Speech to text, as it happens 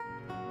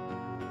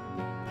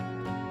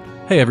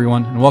Hey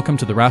everyone, and welcome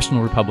to The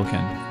Rational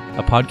Republican,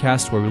 a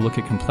podcast where we look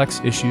at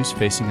complex issues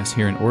facing us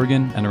here in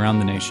Oregon and around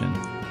the nation.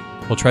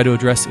 We'll try to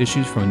address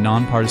issues from a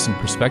nonpartisan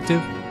perspective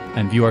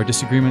and view our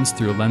disagreements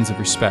through a lens of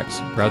respect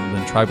rather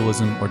than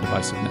tribalism or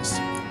divisiveness.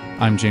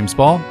 I'm James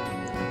Ball.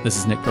 This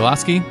is Nick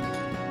Perlasky.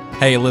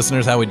 Hey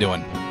listeners, how we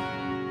doing?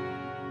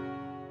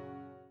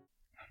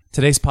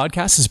 Today's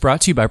podcast is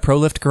brought to you by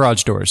ProLift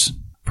Garage Doors.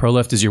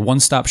 ProLift is your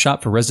one-stop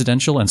shop for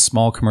residential and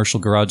small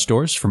commercial garage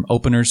doors, from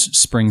openers,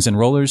 springs, and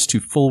rollers to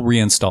full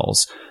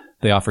reinstalls.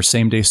 They offer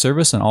same-day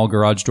service on all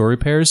garage door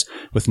repairs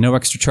with no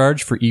extra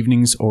charge for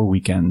evenings or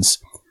weekends.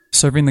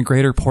 Serving the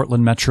greater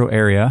Portland metro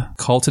area,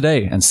 call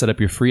today and set up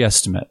your free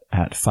estimate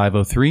at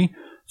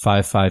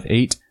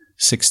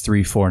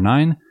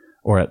 503-558-6349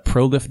 or at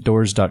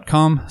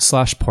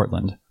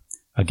proliftdoors.com/Portland.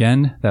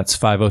 Again, that's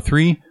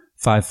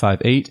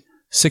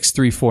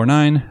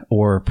 503-558-6349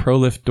 or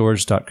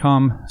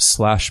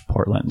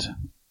proliftdoors.com/Portland.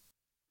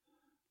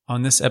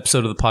 On this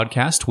episode of the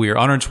podcast, we are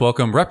honored to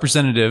welcome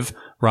Representative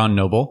Ron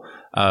Noble.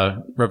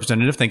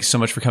 Representative, thank you so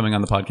much for coming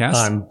on the podcast.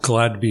 I'm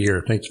glad to be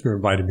here. Thanks for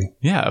inviting me.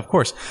 Yeah, of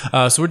course.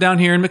 So we're down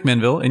here in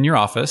McMinnville in your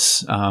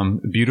office.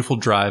 Beautiful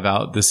drive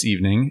out this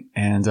evening.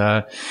 And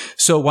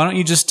so why don't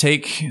you just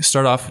take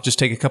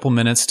a couple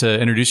minutes to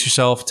introduce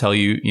yourself, tell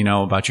you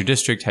about your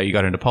district, how you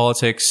got into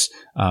politics.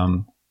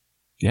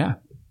 Yeah.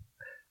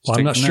 Well,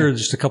 I'm not sure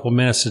just a couple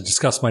minutes to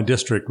discuss my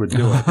district would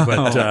do it,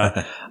 but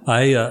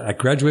I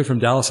graduated from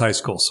Dallas High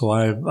School, so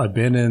I've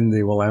been in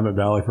the Willamette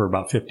Valley for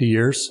about 50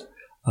 years.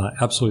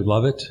 Absolutely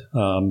love it.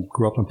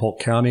 Grew up in Polk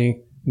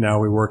County.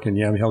 Now we work in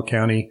Yamhill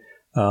County,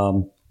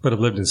 but I've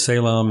lived in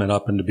Salem and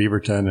up into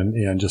Beaverton,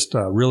 and just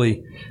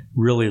really,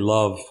 really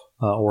love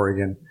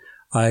Oregon.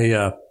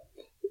 I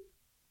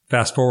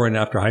fast forward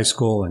after high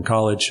school and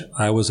college,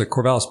 I was a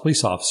Corvallis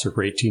police officer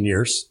for 18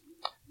 years,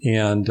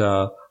 and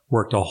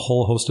worked a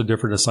whole host of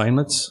different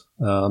assignments,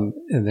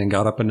 and then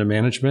got up into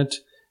management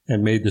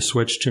and made the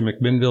switch to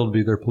McMinnville to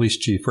be their police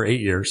chief for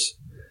 8 years.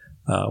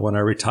 When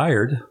I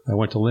retired, I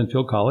went to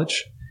Linfield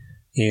College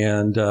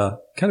and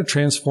kind of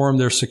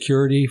transformed their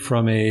security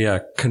from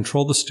a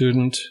control the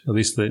student, at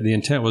least the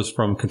intent was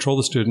from control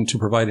the student to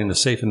providing a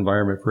safe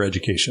environment for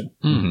education.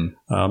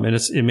 Mm-hmm. And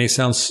it may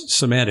sound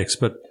semantics,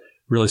 but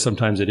really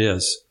sometimes it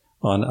is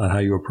on how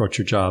you approach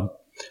your job.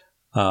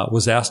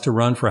 Was asked to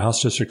run for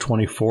House District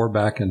 24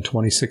 back in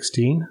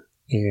 2016.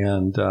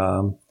 And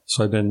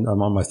so I'm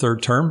on my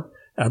third term.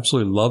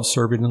 Absolutely love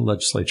serving in the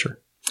legislature.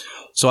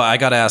 So I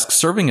got to ask,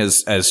 serving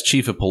as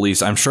chief of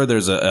police, I'm sure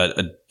there's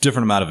a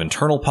different amount of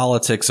internal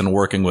politics and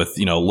working with,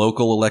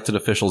 local elected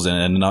officials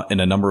in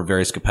a number of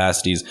various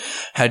capacities.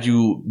 Had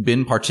you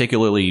been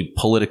particularly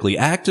politically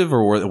active,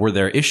 or were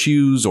there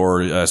issues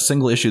or a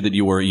single issue that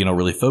you were,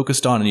 really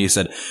focused on? And you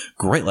said,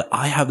 great,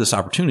 I have this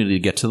opportunity to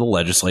get to the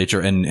legislature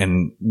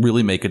and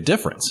really make a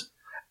difference.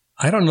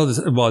 I don't know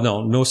this. Well,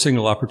 no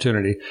single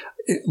opopportunity.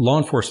 Law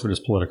enforcement is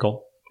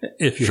political.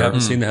 If you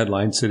haven't seen the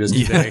headlines, it is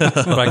today.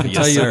 But I can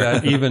tell you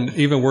that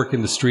even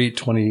working the street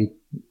 30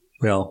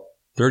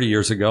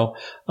 years ago,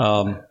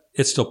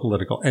 it's still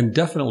political. And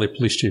definitely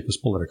police chief is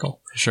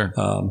political. Sure.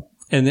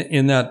 And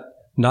in that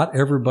not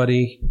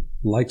everybody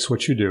likes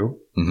what you do.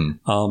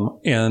 Mm-hmm.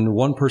 And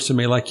one person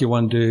may like you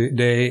one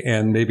day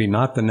and maybe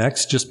not the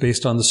next, just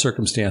based on the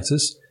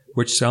circumstances,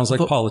 which sounds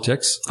like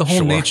politics.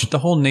 The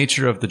whole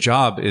nature of the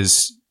job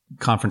is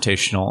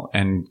confrontational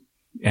and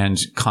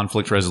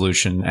conflict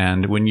resolution.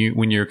 And when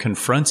you're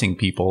confronting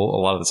people, a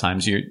lot of the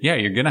times you're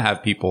going to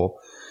have people.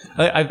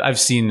 I've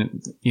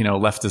seen,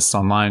 leftists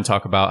online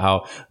talk about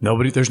how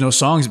there's no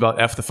songs about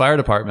F the fire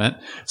department.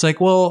 It's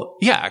like, well,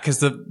 yeah, because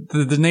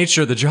the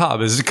nature of the job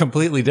is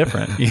completely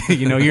different.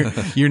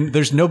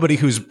 There's nobody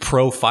who's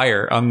pro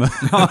fire on the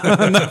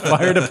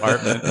fire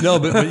department. No,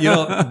 but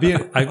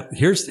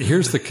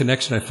here's the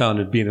connection I found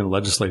in being in the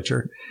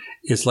legislature.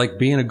 It's like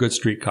being a good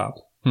street cop.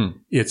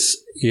 It's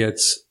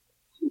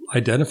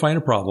identifying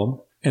a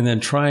problem and then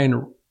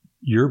trying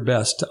your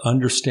best to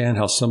understand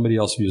how somebody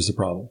else views the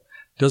problem.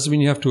 Doesn't mean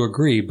you have to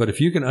agree, but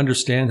if you can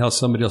understand how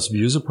somebody else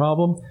views a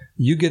problem,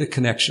 you get a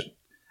connection.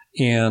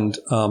 And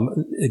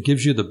it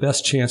gives you the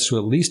best chance to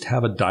at least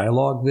have a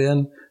dialogue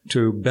then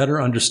to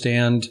better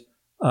understand,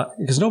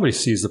 because nobody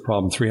sees the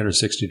problem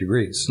 360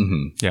 degrees.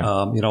 Mm-hmm.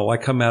 Yeah. I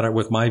come at it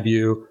with my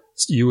view,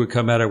 you would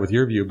come at it with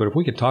your view, but if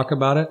we could talk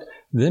about it,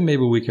 then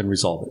maybe we can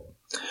resolve it.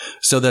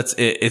 So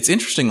it's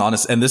interesting,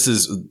 honest, and this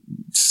is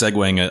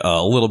segueing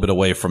a little bit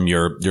away from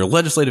your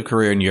legislative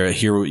career and your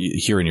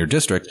here in your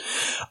district.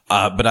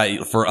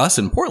 But for us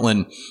in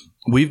Portland,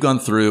 we've gone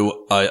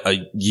through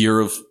a year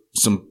of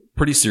some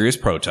pretty serious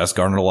protests,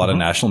 garnered a lot of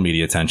national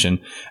media attention,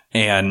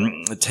 and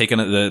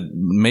the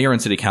mayor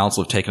and city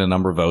council have taken a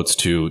number of votes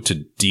to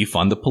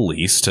defund the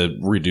police, to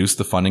reduce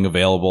the funding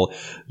available.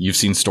 You've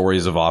seen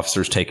stories of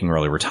officers taking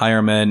early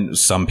retirement,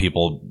 some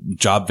people,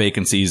 job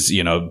vacancies,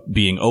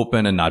 being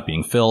open and not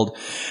being filled.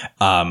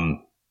 And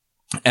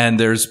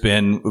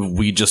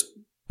we just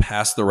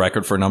passed the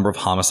record for a number of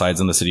homicides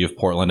in the city of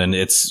Portland, and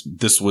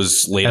this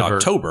was late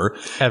October.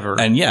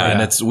 And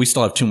we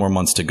still have 2 more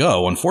months to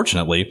go,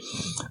 unfortunately.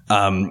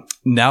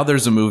 Now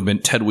there's a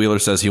movement. Ted Wheeler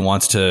says he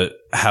wants to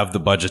have the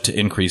budget to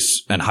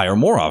increase and hire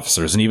more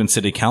officers, and even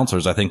city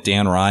councilors. I think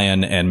Dan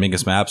Ryan and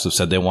Mingus Mapps have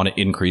said they want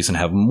to increase and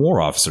have more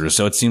officers.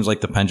 So it seems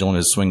like the pendulum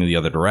is swinging the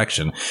other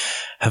direction.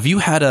 Have you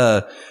had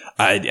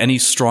any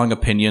strong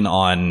opinion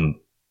on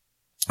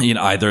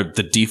either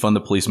the defund the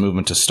police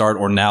movement to start,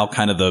 or now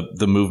kind of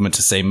the movement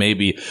to say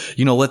maybe,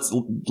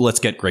 let's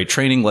get great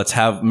training. Let's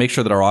make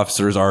sure that our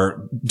officers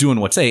are doing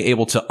what's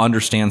able to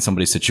understand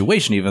somebody's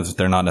situation, even if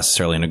they're not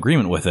necessarily in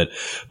agreement with it.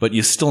 But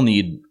you still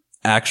need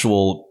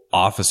actual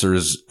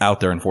officers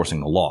out there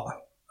enforcing the law.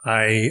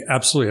 I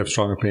absolutely have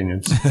strong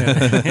opinions.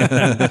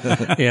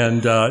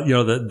 And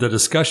the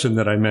discussion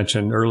that I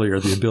mentioned earlier,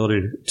 the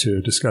ability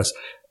to discuss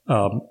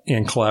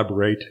and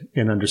collaborate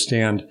and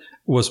understand,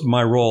 was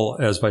my role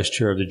as vice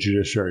chair of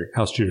the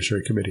House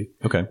Judiciary Committee.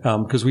 Okay.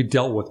 Because we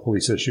dealt with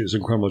police issues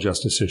and criminal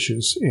justice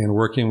issues, and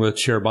working with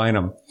Chair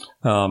Bynum,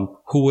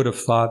 who would have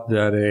thought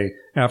that a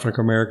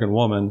African-American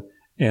woman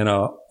and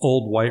a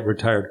old white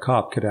retired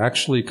cop could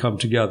actually come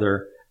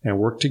together and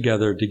work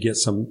together to get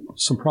some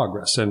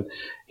progress.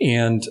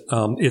 And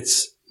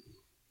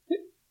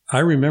I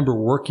remember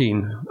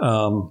working,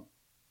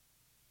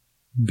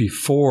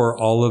 before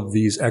all of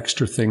these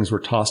extra things were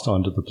tossed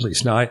onto the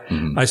police. Now,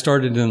 I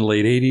started in the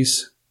late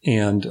 80s,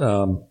 and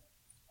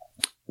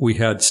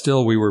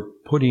we were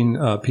putting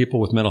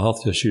people with mental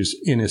health issues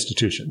in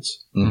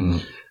institutions. Mm-hmm.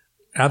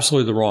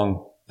 Absolutely the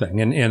wrong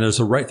thing. And it was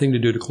the right thing to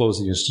do to close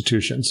the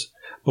institutions.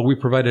 But we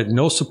provided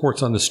no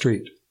supports on the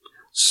street.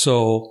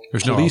 So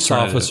police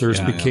officers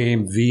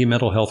became the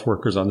mental health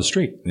workers on the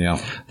street.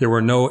 Yeah. There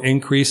were no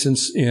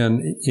increases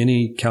in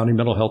any county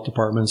mental health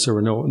departments. There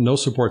were no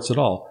supports at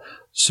all.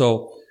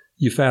 So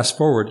you fast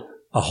forward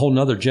a whole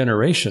nother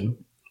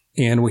generation,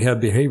 and we have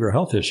behavioral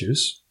health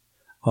issues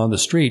on the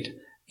street,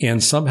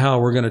 and somehow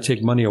we're going to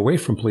take money away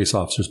from police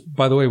officers.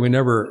 By the way, we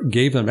never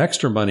gave them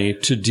extra money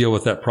to deal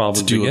with that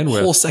problem to begin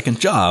with. A whole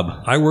second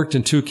job. I worked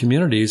in 2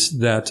 communities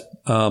that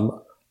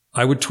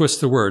I would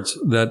twist the words,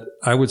 that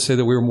I would say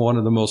that we were one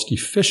of the most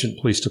efficient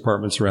police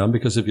departments around,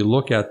 because if you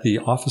look at the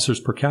officers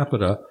per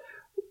capita,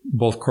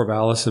 both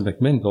Corvallis and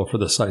McMinnville, for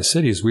the size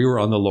cities, we were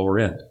on the lower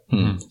end.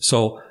 Mm-hmm.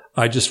 So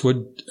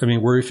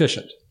we're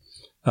efficient,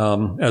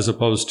 as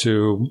opposed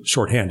to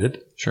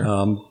shorthanded.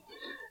 Sure.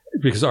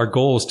 Because our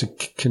goal is to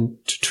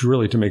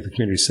really to make the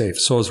community safe.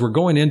 So as we're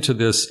going into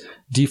this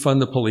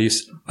defund the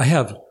police, I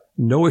have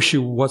no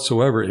issue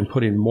whatsoever in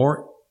putting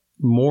more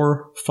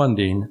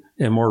funding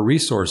and more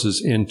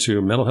resources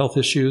into mental health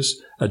issues,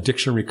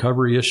 addiction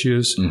recovery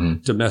issues,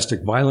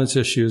 domestic violence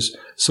issues,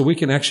 so we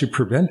can actually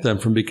prevent them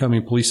from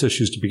becoming police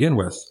issues to begin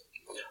with.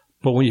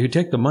 But when you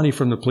take the money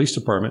from the police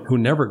department, who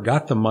never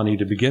got the money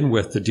to begin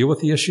with to deal with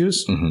the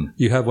issues,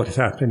 you have what's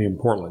happening in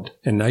Portland.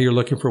 And now you're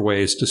looking for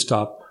ways to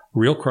stop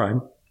real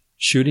crime,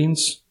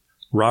 shootings,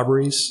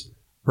 robberies,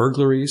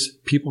 burglaries,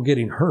 people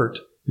getting hurt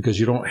because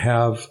you don't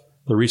have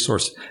the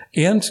resource.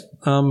 And,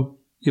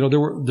 there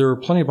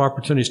were plenty of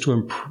opportunities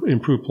to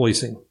improve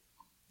policing.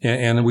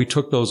 And we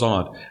took those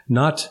on.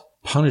 Not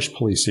punish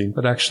policing,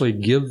 but actually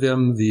give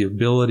them the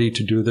ability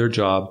to do their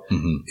job,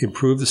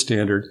 improve the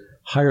standard,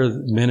 hire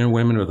men and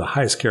women with the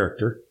highest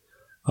character,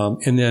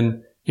 and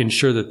then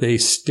ensure that they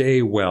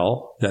stay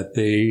well, that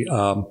they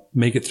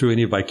make it through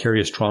any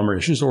vicarious trauma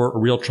issues or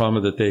real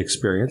trauma that they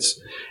experience.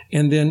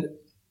 And then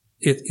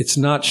it's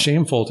not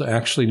shameful to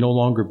actually no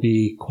longer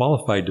be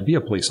qualified to be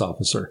a police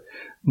officer.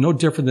 No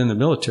different than the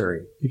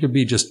military. You could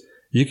be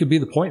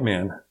the point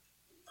man.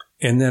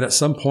 And then at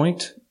some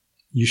point,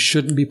 you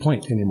shouldn't be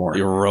point anymore.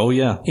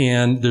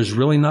 And there's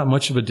really not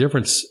much of a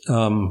difference.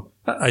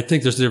 I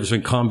think there's a difference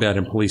between combat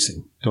and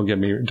policing. Don't get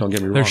me wrong.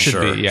 There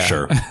should be, yeah.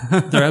 Sure.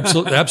 There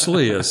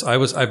absolutely is.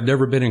 I've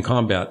never been in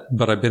combat,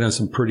 but I've been in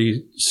some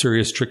pretty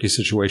serious, tricky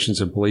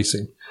situations in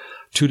policing.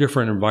 2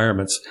 different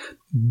environments.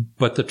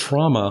 But the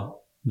trauma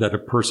that a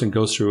person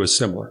goes through is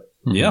similar.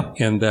 Yeah.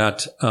 And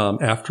that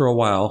after a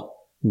while,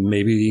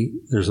 maybe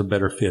there's a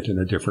better fit in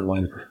a different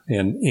line.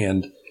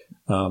 And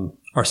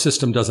our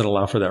system doesn't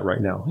allow for that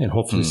right now. And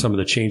hopefully some of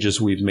the changes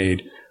we've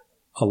made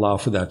allow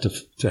for that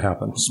to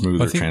happen.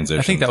 Smoother transition.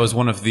 I think that was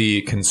one of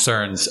the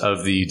concerns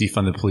of the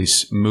defund the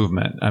police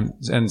movement.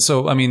 And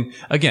so,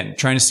 again,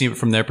 trying to see it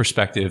from their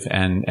perspective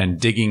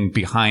and digging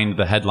behind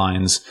the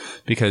headlines,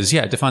 because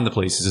defund the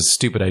police is a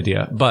stupid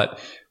idea. But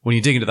when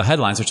you dig into the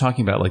headlines, they're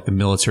talking about like the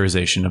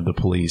militarization of the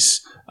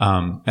police.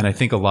 And I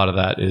think a lot of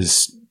that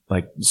is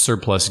like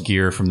surplus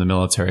gear from the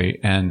military.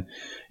 And,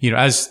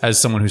 as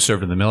someone who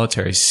served in the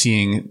military,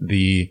 seeing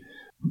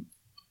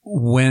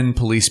when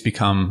police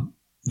become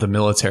the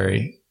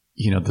military,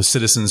 the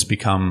citizens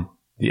become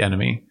the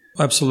enemy.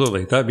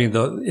 Absolutely.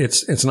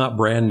 It's not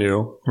brand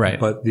new, right?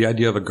 But the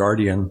idea of a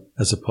guardian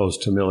as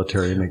opposed to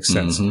military makes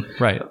sense,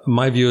 right?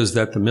 My view is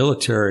that the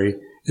military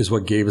is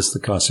what gave us the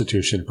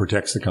Constitution,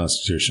 protects the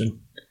Constitution.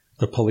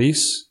 The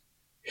police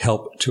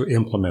help to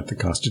implement the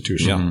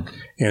Constitution,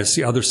 and it's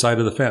the other side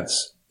of the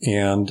fence.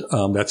 And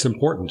that's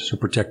important to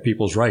protect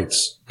people's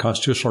rights,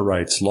 constitutional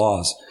rights,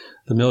 laws.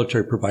 The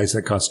military provides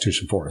that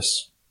constitution for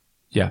us.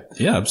 Yeah,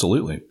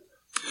 absolutely.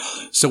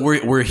 So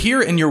we're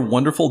here in your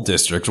wonderful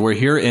district. We're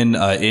here in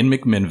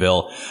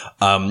McMinnville.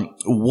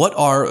 What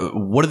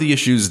are the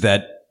issues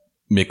that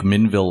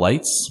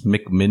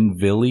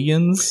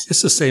McMinnvillians?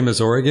 It's the same as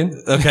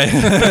Oregon. Okay.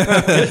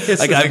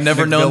 I've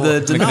never known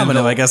the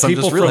denominator. I guess I'm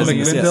just realizing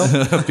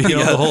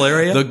the whole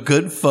area. The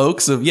good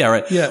folks of,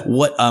 right. Yeah.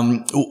 What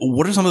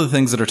are some of the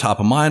things that are top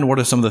of mind? What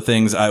are some of the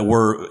things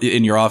were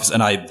in your office?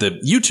 And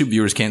the YouTube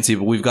viewers can't see,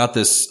 but we've got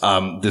this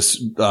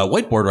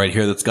whiteboard right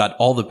here that's got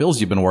all the bills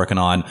you've been working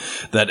on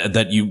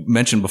that you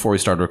mentioned before we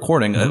started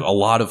recording, a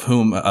lot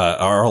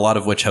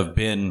of which have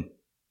been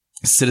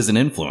citizen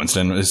influenced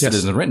and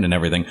citizen written and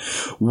everything.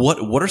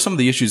 What are some of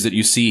the issues that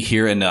you see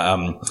here in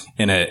an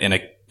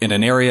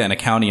area, in a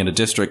county, in a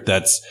district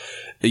that's,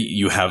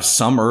 you have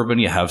some urban,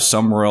 you have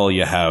some rural,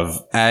 you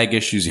have ag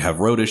issues, you have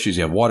road issues,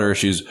 you have water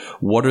issues.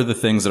 What are the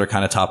things that are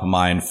kind of top of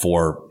mind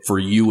for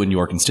you and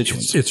your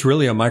constituents? It's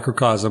really a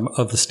microcosm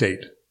of the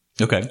state.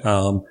 Okay.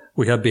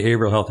 We have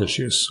behavioral health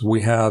issues.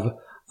 We have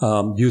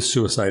youth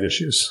suicide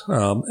issues.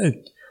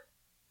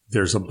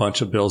 There's a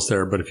bunch of bills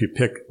there, but if you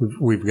pick,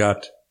 we've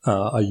got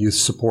a youth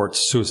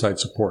suicide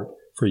support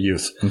for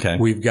youth. Okay.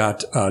 We've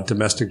got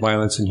domestic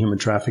violence and human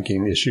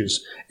trafficking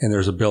issues, and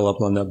there's a bill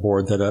up on that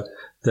board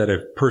that a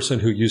person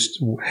who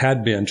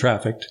had been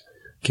trafficked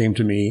came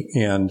to me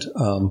and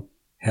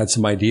had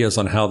some ideas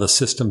on how the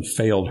system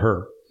failed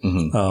her.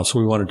 Mm-hmm. So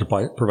we wanted to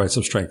provide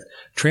some strength.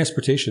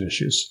 Transportation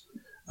issues.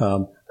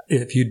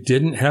 If you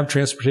didn't have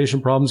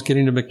transportation problems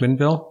getting to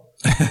McMinnville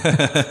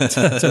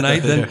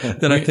tonight,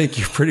 then I think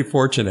you're pretty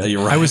fortunate.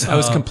 You're right. I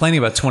was complaining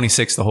about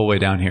 26 the whole way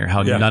down here,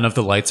 how none of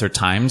the lights are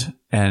timed,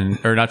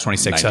 or not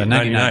 26,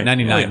 99. Oh,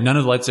 yeah. None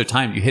of the lights are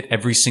timed. You hit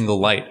every single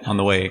light on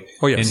the way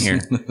in here.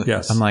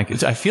 Yes. I'm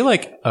like, I feel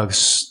like a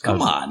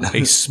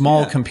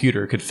small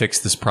computer could fix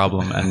this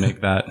problem and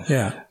make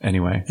that.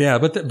 Anyway. Yeah.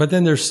 But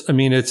then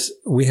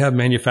we have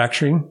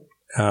manufacturing.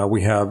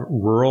 We have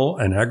rural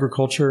and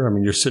agriculture. I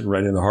mean, you're sitting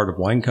right in the heart of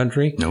wine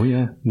country. Oh,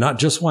 yeah. Not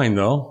just wine,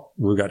 though.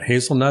 We've got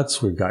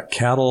hazelnuts. We've got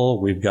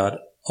cattle. We've got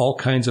all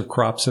kinds of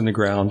crops in the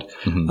ground.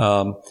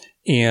 Mm-hmm.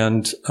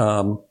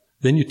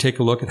 Then you take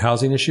a look at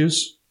housing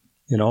issues.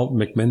 You know,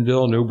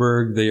 McMinnville,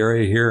 Newburgh, the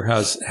area here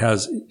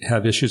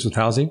have issues with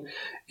housing.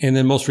 And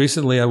then most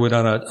recently, I went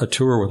on a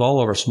tour with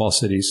all of our small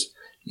cities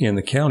in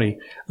the county.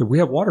 We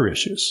have water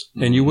issues.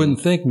 Mm-hmm. And you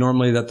wouldn't think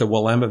normally that the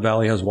Willamette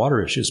Valley has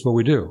water issues, but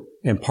we do.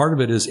 And part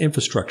of it is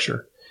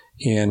infrastructure.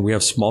 And we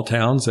have small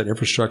towns that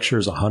infrastructure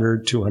is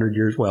 100, 200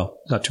 years, well,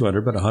 not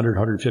 200, but 100,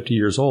 150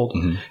 years old.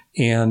 Mm-hmm.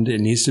 And it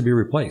needs to be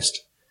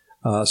replaced.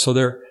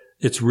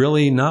 It's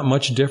really not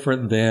much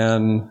different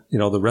than,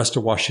 the rest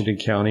of Washington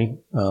County,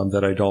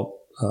 that I don't,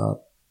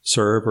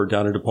 serve, or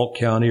down into Polk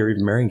County or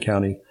even Marion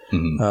County.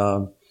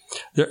 Mm-hmm.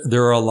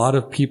 There are a lot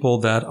of people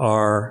that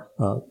are,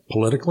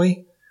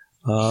 politically,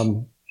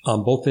 on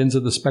both ends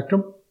of the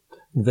spectrum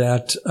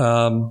that,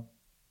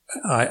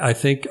 I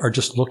think are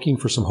just looking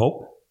for some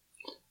hope.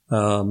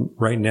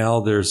 Right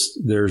now there's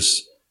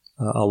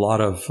a lot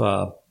of,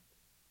 I'm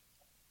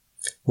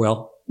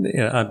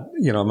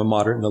a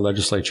moderate in the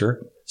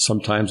legislature.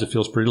 Sometimes it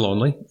feels pretty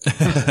lonely.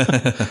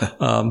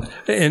 And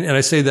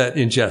I say that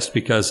in jest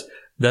because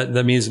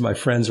that means my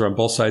friends are on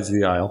both sides of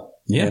the aisle.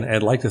 Yeah. And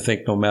I'd like to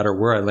think no matter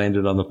where I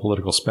landed on the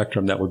political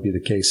spectrum, that would be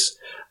the case.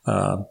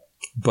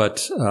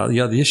 But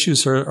the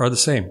issues are the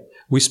same.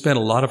 We spent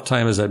a lot of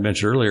time, as I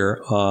mentioned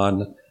earlier,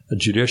 on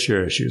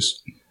judiciary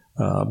issues.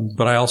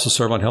 But I also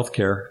serve on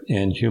healthcare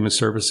and human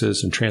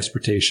services and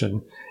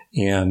transportation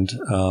and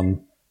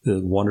the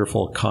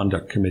wonderful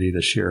conduct committee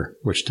this year,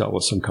 which dealt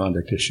with some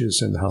conduct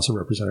issues in the House of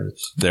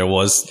Representatives. There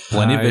was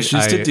plenty of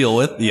issues to deal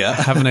with. Yeah.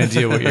 I have an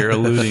idea what you're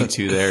alluding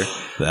to there.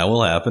 That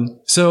will happen.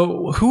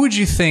 So who would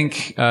you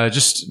think, I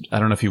don't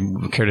know if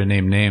you care to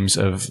name names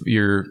of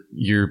your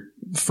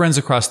friends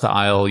across the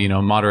aisle,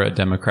 moderate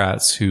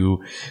Democrats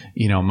who,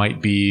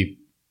 might be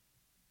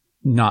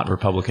not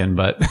Republican,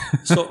 but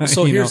so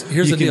here's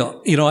the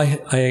deal.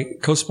 I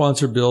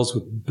co-sponsor bills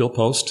with Bill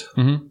Post,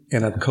 mm-hmm.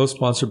 and I've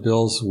co-sponsored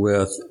bills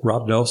with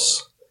Rob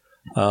Noss.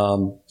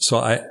 So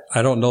I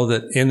don't know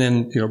that, and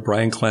then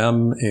Brian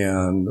Clem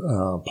and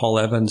Paul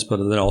Evans, but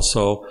then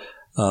also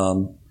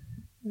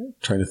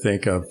trying to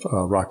think of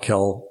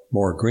Raquel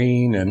Moore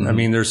Green, and mm-hmm. I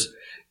mean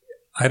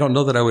I don't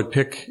know that I would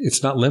pick.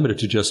 It's not limited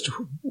to just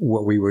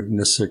what we would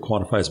necessarily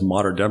quantify as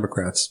moderate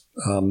Democrats.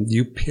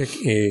 You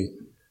pick a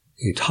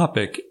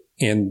topic.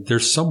 And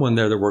there's someone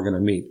there that we're going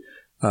to meet.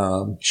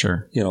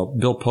 Sure.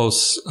 Bill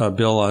Post's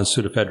bill on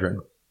pseudoephedrine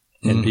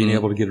and mm-hmm. being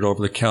able to get it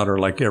over the counter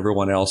like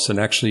everyone else and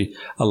actually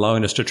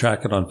allowing us to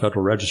track it on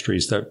federal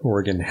registries that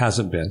Oregon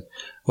hasn't been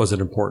was an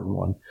important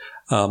one.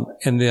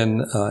 And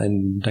then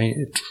in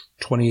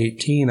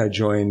 2018, I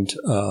joined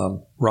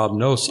Rob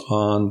Noss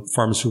on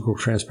pharmaceutical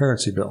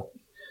transparency bill.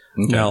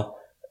 Okay. Now,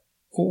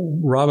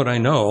 Rob and I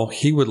know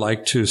he would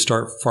like to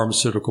start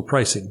pharmaceutical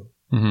pricing.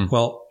 Mm-hmm.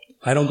 Well,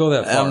 I don't go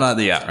that far. I'm not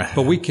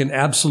but we can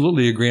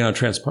absolutely agree on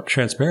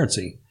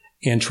transparency.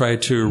 and try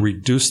to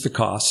reduce the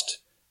cost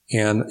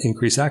and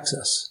increase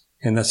access.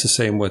 And that's the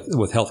same with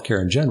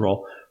healthcare in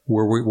general,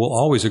 where we will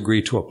always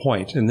agree to a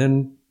point, and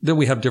then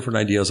we have different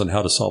ideas on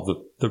how to solve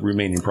the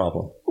remaining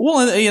problem.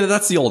 Well,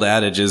 that's the old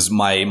adage: is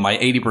my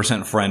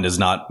 80% friend is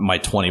not my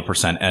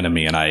 20%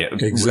 enemy, and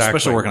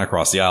especially working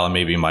across the aisle,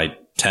 maybe my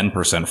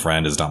 10%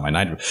 friend is not my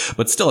 90%.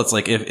 But still, it's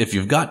like if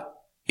you've got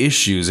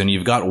issues and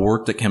you've got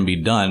work that can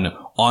be done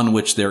on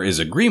which there is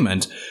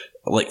agreement,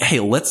 like,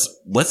 hey,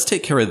 let's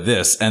take care of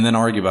this and then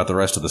argue about the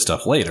rest of the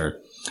stuff later.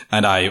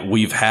 And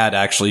we've had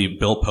actually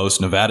Bill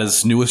Post,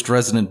 Nevada's newest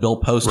resident, Bill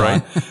Post,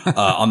 right,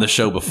 on the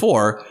show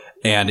before.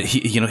 And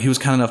he was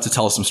kind enough to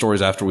tell us some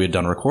stories after we had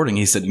done recording.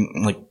 He said,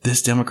 like,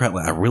 this Democrat,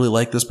 I really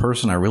like this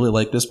person. I really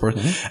like this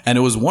person. Mm-hmm. And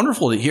it was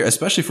wonderful to hear,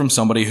 especially from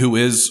somebody who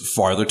is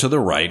farther to the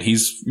right.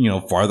 He's,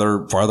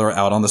 farther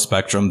out on the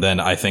spectrum than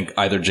I think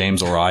either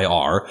James or I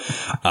are.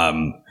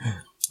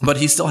 But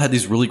he still had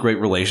these really great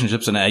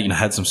relationships and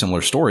had some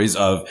similar stories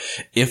of,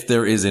 if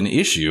there is an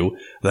issue,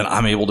 then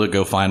I'm able to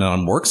go find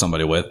and work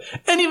somebody with.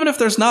 And even if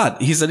there's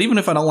not, he said, even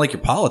if I don't like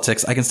your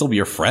politics, I can still be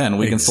your friend.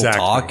 We can still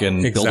talk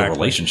and build a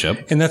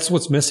relationship. And that's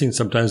what's missing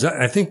sometimes.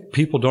 I think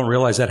people don't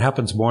realize that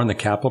happens more in the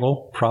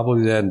Capitol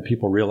probably than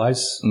people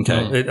realize.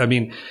 Okay.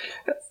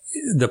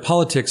 The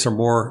politics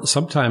are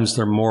sometimes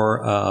they're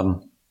more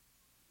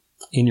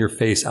in your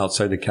face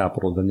outside the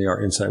Capitol than they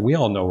are inside. We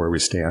all know where we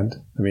stand.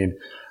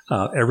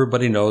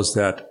 Everybody knows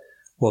that,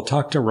 well,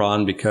 talk to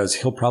Ron because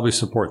he'll probably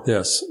support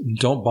this.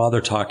 Don't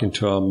bother talking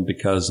to him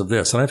because of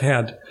this. And I've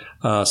had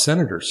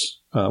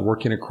senators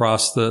working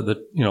across the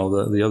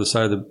other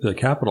side of the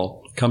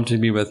Capitol come to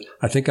me with,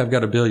 I think I've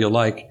got a bill you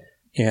like,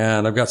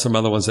 and I've got some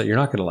other ones that you're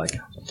not going to like.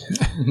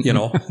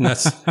 And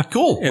that's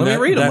cool. And Let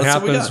me read them.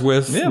 That happens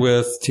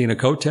with Tina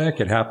Kotek.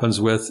 It happens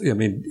with,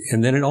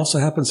 and then it also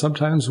happens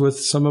sometimes with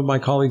some of my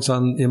colleagues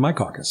in my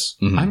caucus.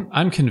 Mm-hmm.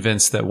 I'm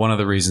convinced that one of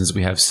the reasons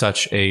we have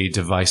such a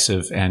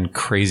divisive and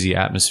crazy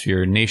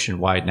atmosphere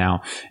nationwide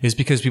now is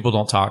because people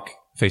don't talk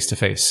face to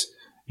face.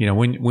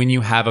 When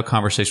you have a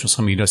conversation with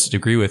somebody you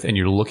disagree with and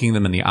you're looking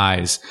them in the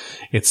eyes,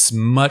 it's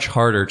much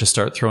harder to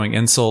start throwing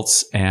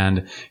insults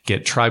and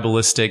get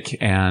tribalistic.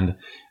 And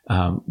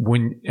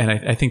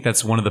I think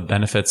that's one of the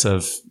benefits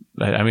of,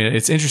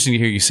 it's interesting to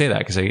hear you say that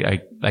because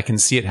I can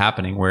see it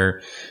happening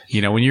where,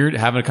 when you're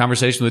having a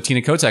conversation with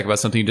Tina Kotek about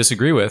something you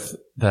disagree with,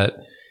 that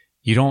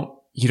you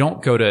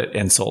don't go to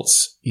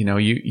insults.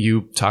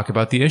 You talk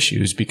about the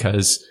issues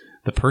because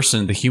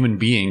the human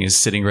being is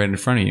sitting right in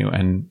front of you.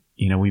 And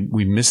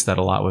we miss that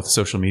a lot with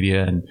social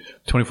media and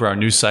 24-hour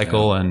news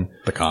cycle and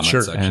the comment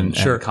section,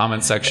 and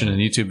comment section and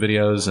YouTube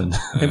videos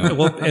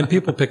and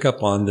people pick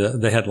up on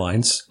the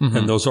headlines, mm-hmm.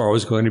 and those are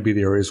always going to be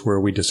the areas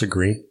where we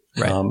disagree.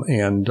 Right.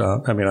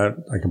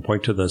 I can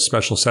point to the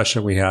special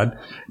session we had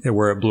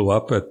where it blew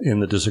up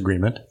in the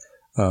disagreement.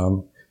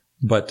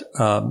 But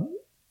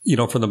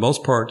for the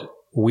most part,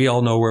 we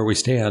all know where we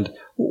stand.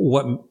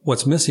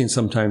 What's missing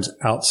sometimes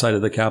outside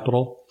of the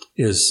Capitol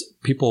is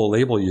people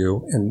label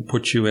you and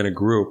put you in a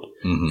group,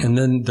 mm-hmm. and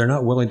then they're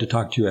not willing to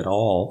talk to you at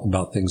all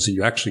about things that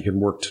you actually can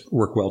work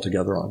well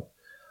together on.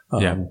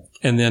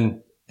 And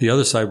then the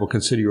other side will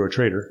consider you a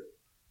traitor.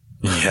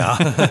 Yeah.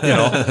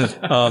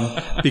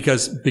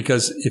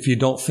 Because if you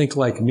don't think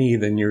like me,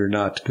 then you're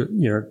not,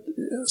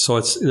 so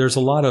there's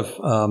a lot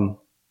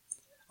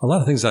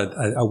of things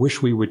I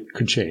wish we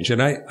could change.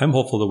 And I'm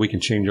hopeful that we can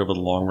change over the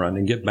long run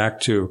and get back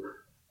to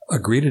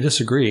agree to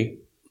disagree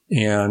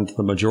and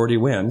the majority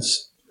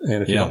wins.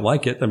 And if you don't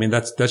like it,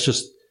 that's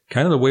just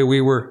kind of the way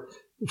we were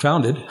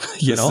founded,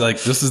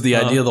 Like, this is the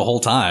idea the whole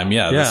time.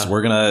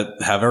 We're going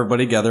to have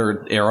everybody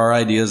together, air our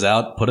ideas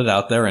out, put it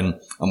out there. And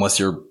unless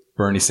you're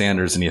Bernie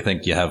Sanders and you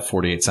think you have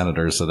 48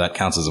 senators, so that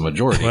counts as a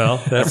majority. Well,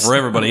 for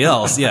everybody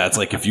else, it's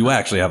like if you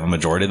actually have a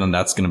majority, then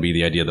that's going to be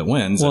the idea that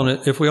wins. Well,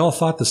 and if we all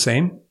thought the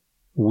same,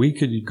 we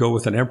could go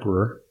with an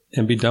emperor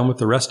and be done with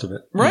the rest of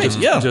it. Right.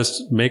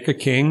 Just make a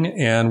king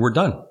and we're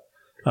done.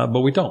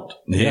 But we don't.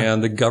 Yeah.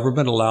 And the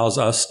government allows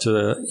us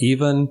to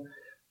even,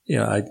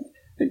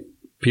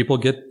 people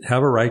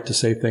have a right to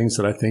say things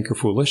that I think are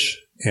foolish,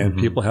 and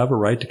mm-hmm. people have a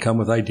right to come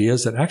with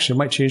ideas that actually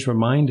might change my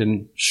mind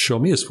and show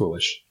me as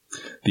foolish.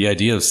 The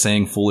idea of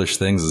saying foolish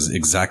things is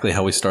exactly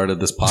how we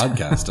started this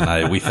podcast.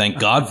 And we thank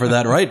God for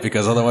that right,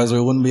 because otherwise we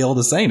wouldn't be able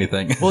to say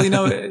anything. Well,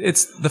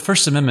 it's the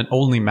First Amendment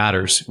only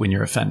matters when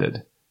you're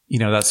offended.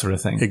 That sort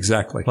of thing.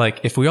 Exactly. Like,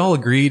 if we all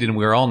agreed and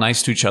we were all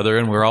nice to each other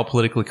and we were all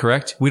politically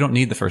correct, we don't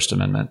need the First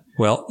Amendment.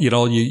 Well, you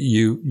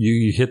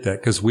hit that,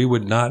 because we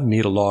would not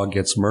need a law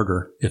against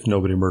murder if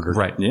nobody murdered.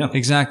 Right. Yeah.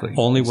 Exactly.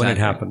 Only when it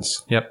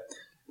happens. Yep.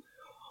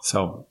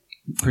 So,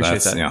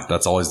 appreciate that. Yeah,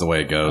 that's always the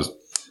way it goes.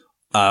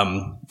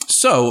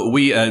 So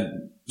we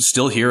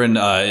still here, and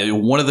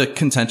one of the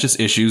contentious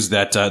issues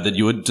that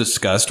you had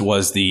discussed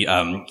was the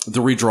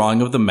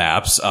redrawing of the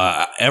maps.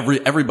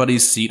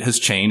 Everybody's seat has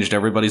changed,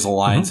 everybody's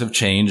lines mm-hmm. have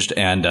changed,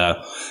 and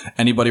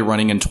anybody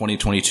running in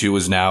 2022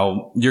 is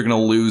now, you're going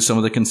to lose some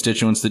of the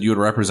constituents that you had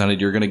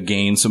represented. You're going to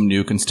gain some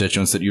new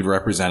constituents that you'd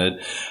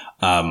represented.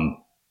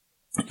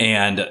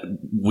 And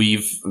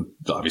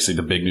obviously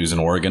the big news in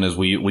Oregon is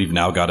we've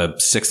now got a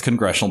 6th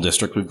congressional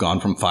district. We've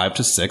gone from 5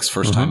 to 6,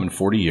 first time in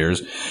 40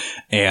 years.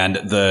 And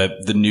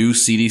the new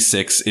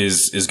CD6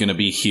 is going to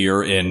be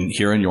here in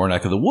your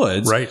neck of the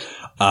woods. Right.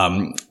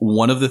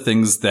 One of the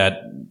things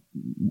that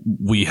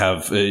we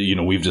have,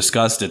 we've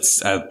discussed,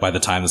 it's by the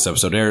time this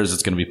episode airs,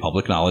 it's going to be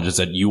public knowledge, is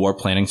that you are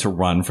planning to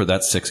run for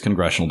that 6th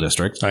congressional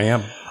district. I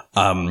am.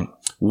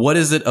 What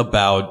is it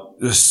about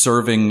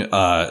serving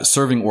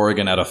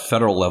Oregon at a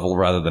federal level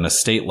rather than a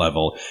state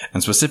level,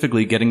 and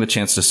specifically getting the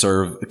chance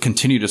to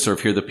continue to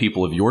serve here the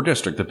people of your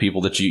district, the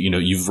people that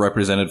you've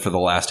represented for the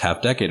last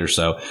half decade or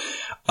so,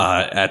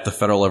 at the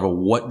federal level?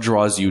 What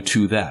draws you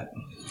to that?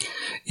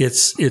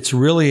 It's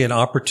really an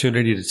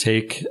opportunity to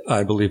take,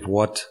 I believe,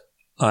 what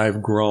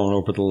I've grown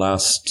over the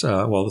last,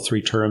 the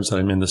 3 terms that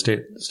I'm in the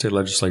state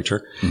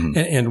legislature,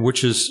 and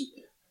which is,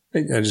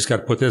 I just got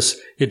to put this,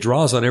 it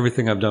draws on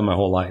everything I've done my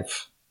whole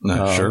life.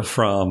 Sure.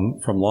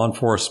 From law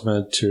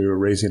enforcement to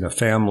raising a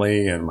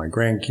family and my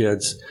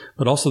grandkids,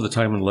 but also the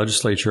time in the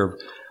legislature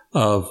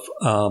I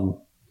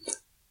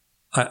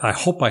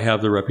hope I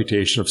have the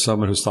reputation of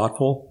someone who's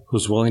thoughtful,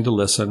 who's willing to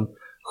listen,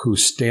 who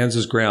stands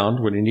his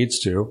ground when he needs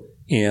to,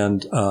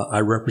 and I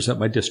represent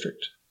my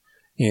district.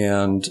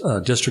 And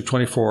District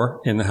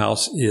 24 in the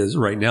House is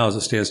right now, as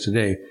it stands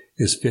today,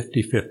 is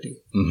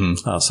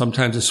 50-50.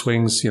 Sometimes it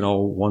swings,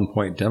 1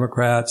 point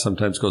Democrat,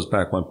 sometimes goes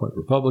back 1 point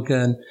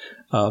Republican,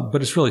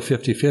 but it's really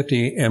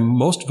 50-50. And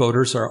most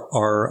voters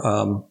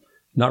are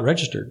not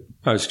registered.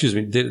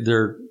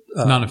 They're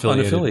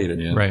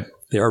unaffiliated. Yeah. Right.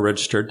 They are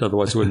registered,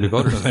 otherwise they wouldn't be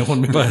voters. They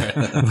wouldn't be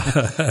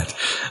but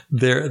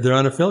they're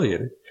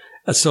unaffiliated.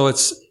 So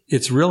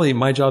it's really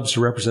my job is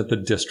to represent the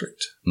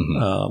district.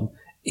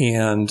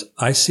 And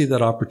I see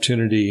that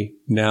opportunity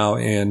now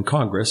in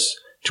Congress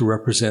to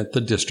represent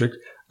the district,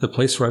 the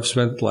place where I've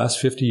spent the last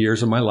 50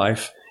 years of my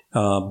life,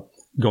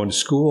 going to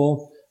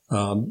school,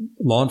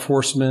 law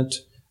enforcement,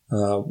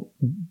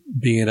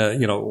 working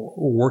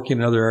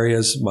in other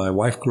areas. My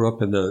wife grew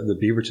up in the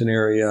Beaverton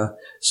area.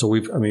 So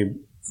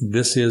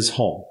this is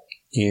home.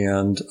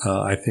 And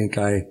I think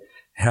I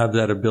have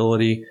that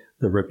ability,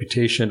 the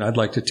reputation. I'd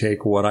like to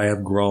take what I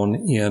have grown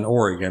in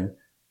Oregon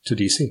to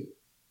DC.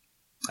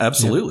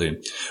 Absolutely. Yeah.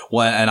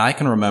 Well, and I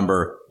can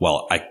remember,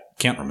 I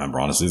can't remember,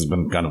 honestly. It's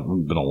been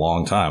a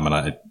long time, and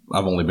I've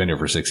only been here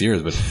for 6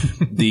 years, but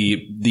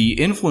the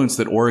influence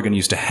that Oregon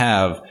used to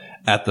have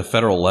at the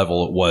federal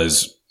level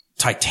was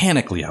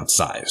titanically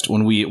outsized.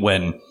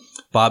 When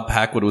Bob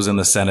Packwood was in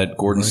the Senate,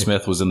 Gordon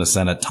Smith was in the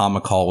Senate, Tom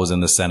McCall was in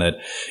the Senate,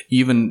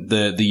 even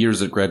the years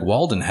that Greg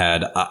Walden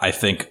had, I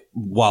think,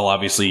 while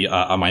obviously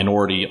a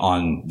minority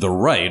on the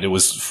right, it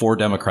was 4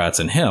 Democrats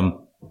and him.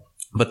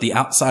 But the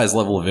outsized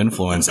level of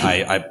influence,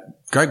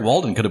 Greg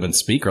Walden could have been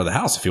Speaker of the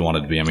House if he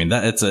wanted to be. I mean,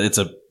 it's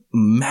a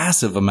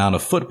massive amount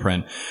of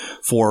footprint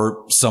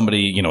for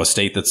somebody, a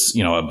state that's,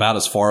 about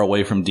as far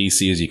away from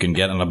DC as you can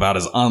get and about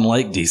as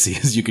unlike DC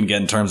as you can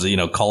get in terms of,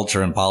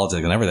 culture and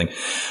politics and everything.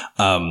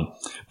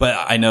 But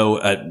I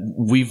know,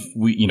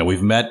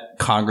 we've met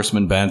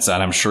Congressman Bentz,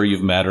 and I'm sure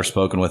you've met or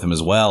spoken with him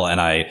as well.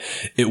 And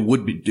it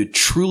would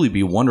truly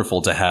be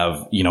wonderful to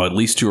have, at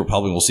least 2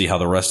 Republicans. We'll see how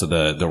the rest of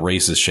the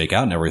races shake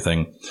out and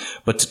everything.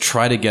 But to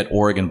try to get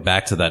Oregon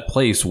back to that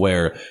place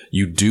where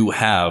you do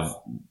have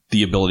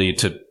the ability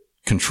to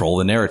control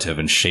the narrative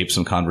and shape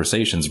some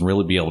conversations and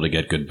really be able to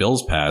get good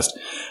bills passed.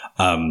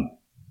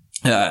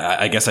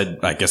 I guess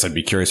I'd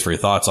be curious for your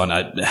thoughts on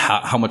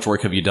how much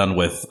work have you done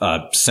with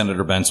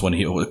Senator Bentz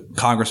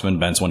Congressman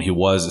Bentz when he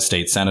was a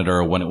state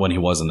senator, when he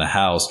was in the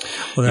House?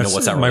 Well, that's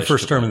what's that my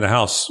first term in the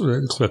House.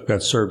 Cliff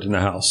Bentz served in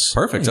the House.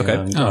 Perfect. Okay.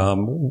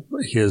 And,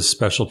 his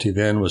specialty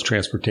then was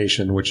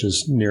transportation, which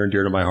is near and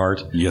dear to my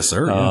heart. Yes,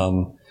 sir.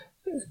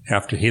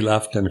 After he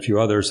left and a few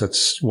others,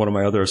 that's one of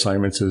my other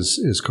assignments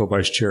is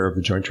co-vice chair of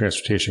the Joint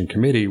Transportation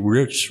Committee,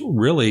 which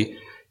really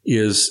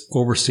is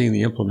overseeing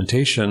the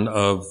implementation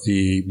of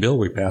the bill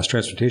we passed,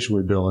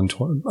 transportation bill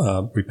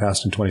we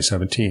passed in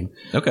 2017.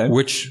 Okay.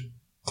 Which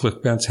Cliff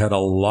Bentz had a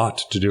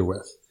lot to do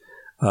with.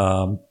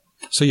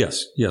 So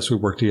yes, we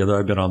work together.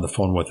 I've been on the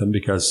phone with him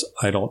because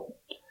I don't,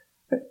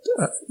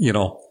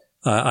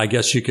 I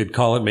guess you could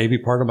call it maybe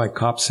part of my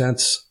cop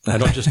sense. I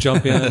don't just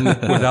jump in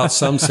without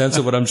some sense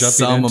of what I'm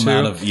jumping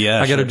into.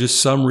 I got to do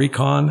some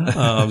recon.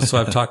 So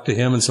I've talked to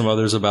him and some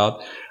others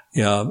about,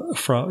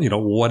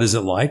 what is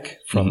it like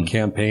from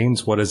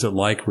campaigns? What is it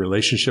like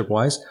relationship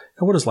wise?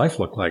 And what does life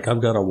look like?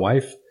 I've got a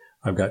wife.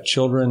 I've got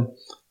children.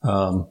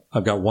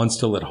 I've got one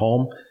still at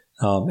home,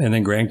 and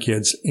then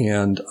grandkids,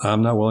 and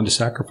I'm not willing to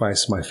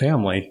sacrifice my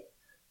family.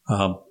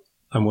 We're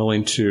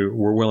willing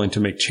to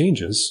make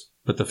changes,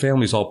 but the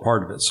family's all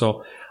part of it.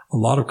 So a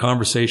lot of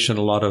conversation,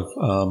 a lot of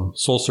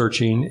soul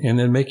searching, and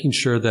then making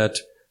sure that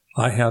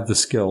I have the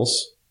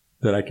skills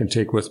that I can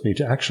take with me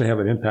to actually have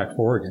an impact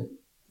for Oregon.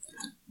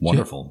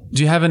 Wonderful.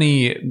 Do you have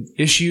any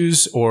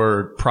issues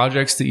or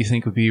projects that you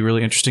think would be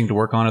really interesting to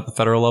work on at the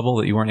federal level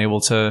that you weren't able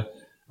to,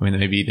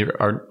 maybe they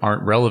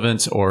aren't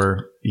relevant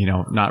or,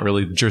 not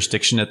really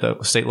jurisdiction at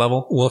the state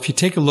level? Well, if you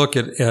take a look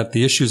at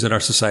the issues in our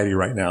society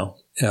right now,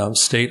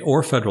 state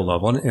or federal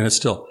level, and it's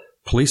still,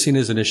 policing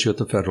is an issue at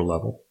the federal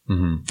level.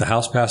 Mm-hmm. The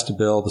House passed a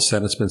bill. The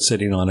Senate's been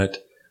sitting on it.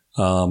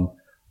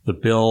 The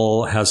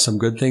bill has some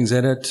good things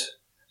in it.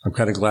 I'm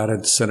kind of glad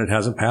the Senate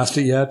hasn't passed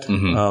it yet,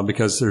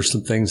 because there's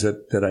some things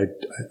that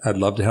I'd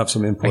love to have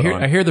some input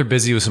on. I hear they're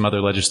busy with some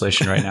other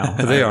legislation right now.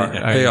 They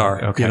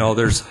are. Okay.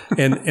 There's,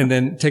 and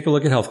then take a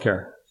look at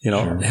healthcare.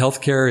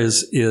 Healthcare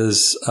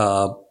is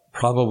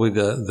probably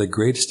the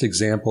greatest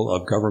example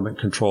of government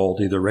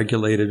controlled, either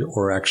regulated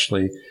or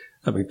actually,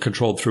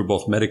 controlled through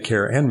both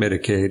Medicare and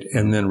Medicaid,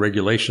 and then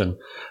regulation.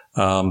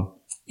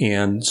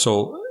 And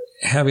so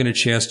having a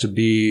chance to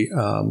be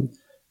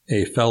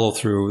a fellow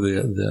through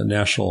the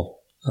National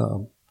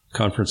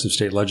Conference of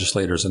State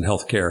Legislators in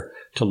Healthcare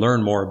to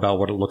learn more about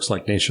what it looks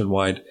like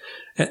nationwide.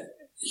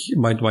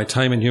 My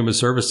time in human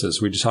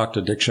services, we just talked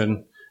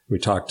addiction. We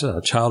talked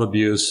child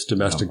abuse,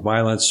 domestic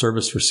violence,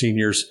 service for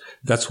seniors.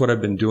 That's what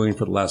I've been doing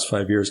for the last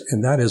 5 years.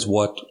 And that is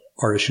what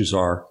our issues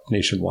are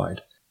nationwide.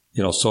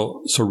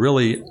 So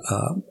really,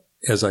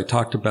 as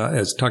talked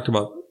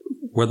about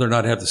whether or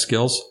not I have the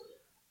skills,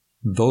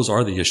 those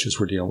are the issues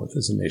we're dealing with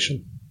as a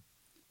nation.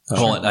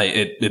 Well,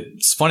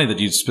 it's funny that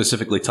you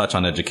specifically touch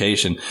on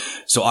education.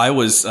 So I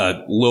was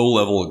a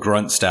low-level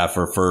grunt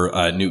staffer for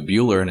Newt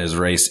Buehler in his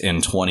race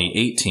in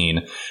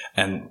 2018.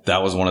 And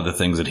that was one of the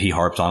things that he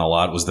harped on a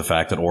lot, was the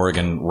fact that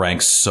Oregon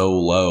ranks so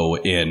low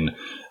in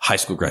high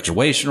school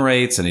graduation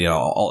rates and,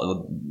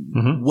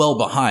 well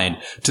behind,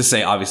 to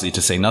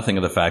say nothing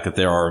of the fact that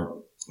there are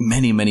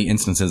many, many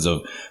instances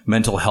of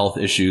mental health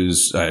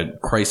issues,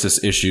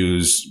 crisis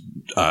issues,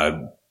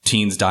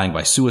 teens dying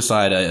by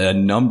suicide, a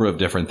number of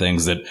different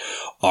things that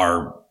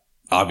are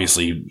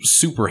obviously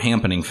super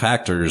hampening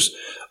factors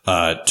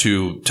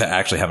to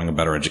actually having a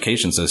better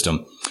education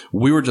system.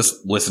 We were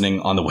just listening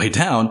on the way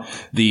down.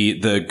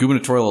 The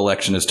gubernatorial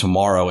election is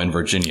tomorrow in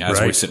Virginia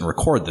as we sit and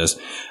record this.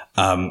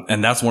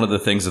 And that's one of the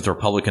things that the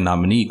Republican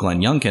nominee,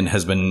 Glenn Youngkin,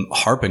 has been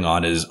harping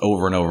on is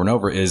over and over and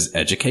over is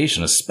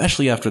education,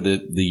 especially after the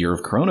year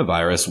of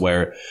coronavirus,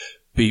 where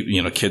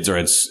kids are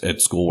at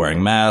school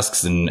wearing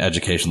masks and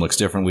education looks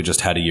different. We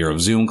just had a year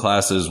of Zoom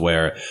classes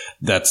where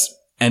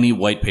any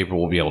white paper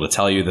will be able to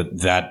tell you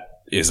that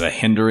is a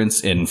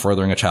hindrance in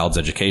furthering a child's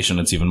education.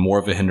 It's even more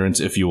of a hindrance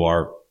if you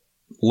are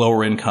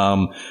lower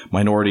income,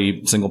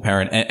 minority, single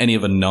parent, any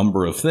of a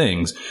number of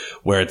things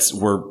where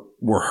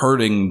we're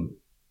hurting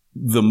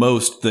the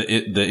most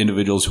the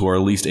individuals who are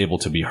least able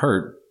to be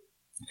hurt.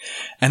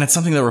 And it's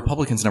something that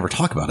Republicans never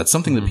talk about. It's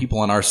something that people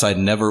on our side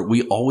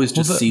we always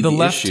just see the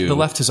issue. The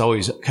left has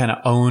always kind of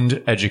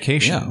owned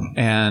education.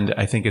 Yeah. And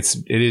I think I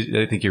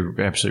think you're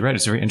absolutely right.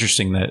 It's very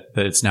interesting that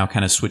it's now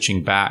kind of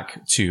switching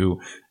back to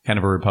kind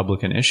of a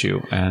Republican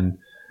issue.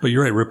 But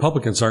you're right.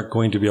 Republicans aren't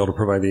going to be able to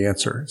provide the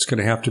answer. It's going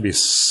to have to be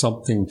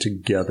something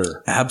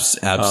together.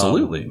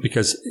 Absolutely.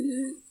 Because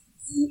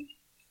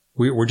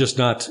we're just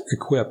not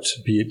equipped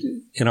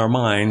in our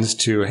minds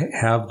to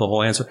have the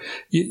whole answer.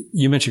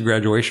 You mentioned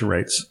graduation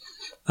rates.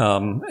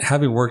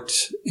 Having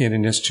worked in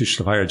an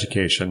institution of higher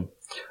education,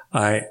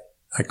 I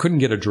couldn't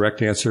get a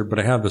direct answer, but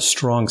I have a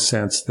strong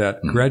sense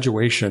that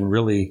graduation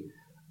really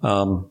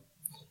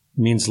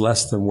means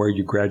less than where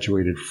you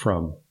graduated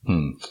from.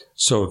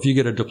 So if you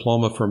get a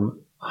diploma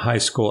from high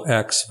school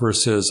X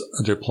versus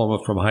a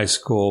diploma from high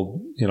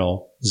school,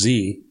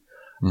 Z,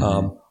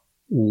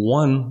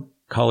 one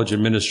college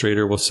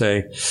administrator will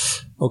say,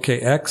 okay,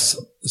 X,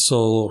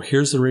 so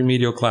here's the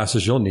remedial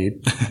classes you'll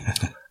need.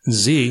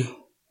 Z,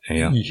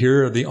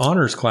 here are the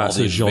honors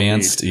classes you'll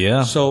need.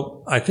 Yeah.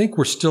 So I think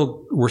we're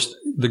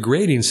the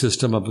grading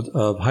system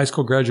of high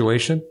school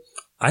graduation,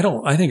 I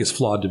think it's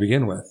flawed to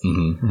begin with.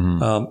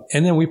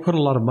 And then we put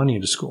a lot of money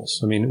into schools.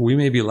 I mean, we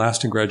may be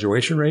last in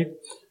graduation rate,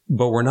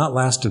 but we're not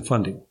last in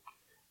funding.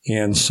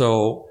 And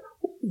so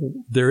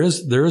there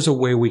is a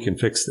way we can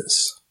fix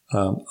this.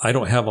 I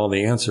don't have all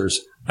the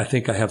answers. I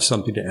think I have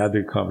something to add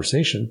to the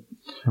conversation.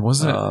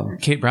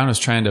 Wasn't Kate Brown was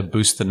trying to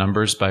boost the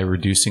numbers by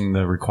reducing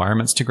the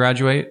requirements to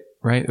graduate,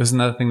 right? Wasn't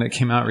that a thing that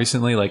came out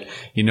recently? Like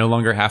you no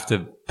longer have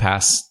to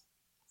pass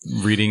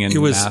reading and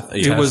math.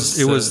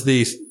 It was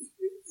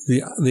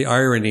the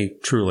irony,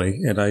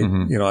 truly, and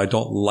I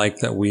don't like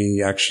that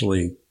we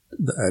actually.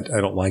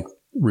 I don't like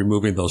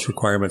removing those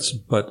requirements,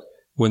 but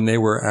when they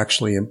were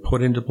actually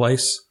put into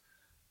place.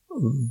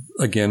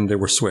 Again, they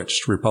were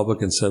switched.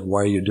 Republicans said,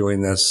 why are you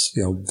doing this?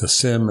 The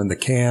SIM and the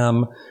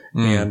CAM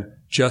and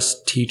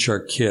just teach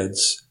our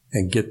kids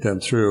and get them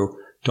through.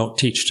 Don't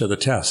teach to the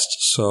test.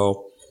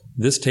 So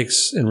this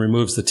takes and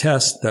removes the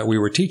test that we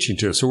were teaching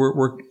to. So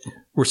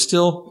we're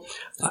still,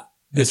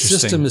 the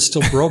system is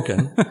still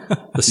broken.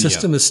 The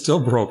system is still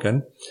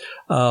broken.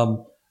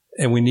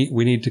 And we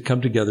need to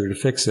come together to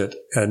fix it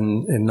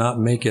and not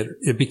make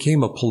it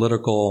became a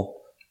political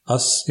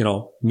us,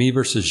 me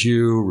versus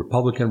you,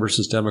 Republican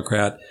versus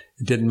Democrat.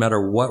 It didn't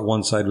matter what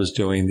one side was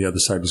doing. The other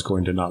side was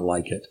going to not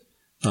like it.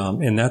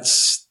 And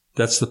that's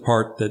the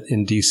part that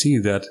in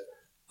DC that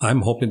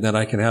I'm hoping that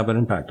I can have an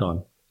impact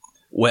on.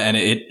 Well, and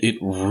it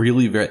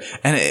really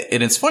and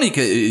it's funny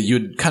because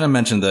you kind of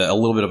mentioned a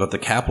little bit about the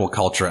capital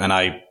culture. And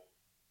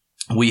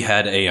we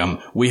had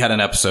an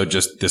episode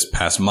just this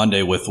past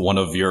Monday with one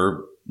of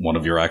your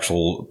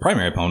actual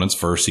primary opponents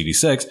for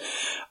CD6.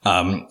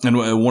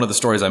 And one of the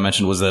stories I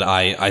mentioned was that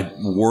I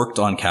worked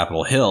on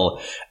Capitol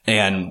Hill,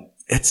 and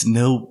it's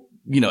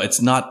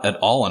not at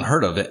all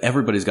unheard of.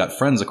 Everybody's got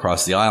friends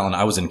across the aisle. And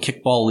I was in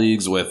kickball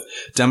leagues with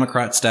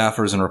Democrat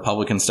staffers and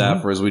Republican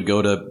staffers. Mm-hmm. We'd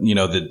go to,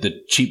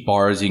 the cheap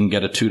bars. You can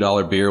get a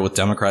 $2 beer with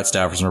Democrat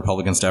staffers and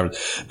Republican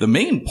staffers. The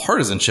main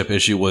partisanship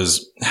issue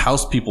was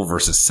House people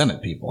versus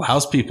Senate people.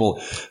 House people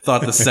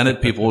thought the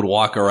Senate people would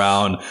walk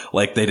around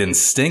like they didn't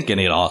stink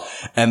any at all.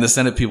 And the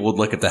Senate people would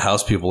look at the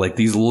House people like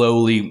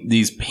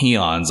these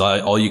peons.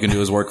 All you can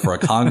do is work for a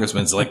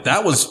congressman. So like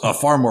that was a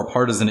far more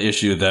partisan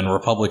issue than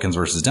Republicans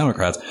versus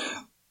Democrats.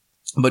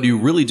 But you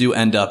really do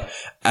end up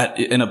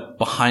in a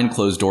behind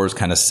closed doors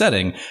kind of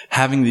setting,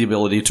 having the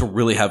ability to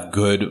really have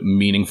good,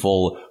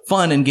 meaningful,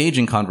 fun,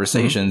 engaging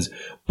conversations.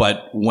 Mm-hmm.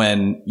 But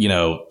when,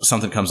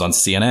 something comes on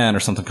CNN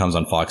or something comes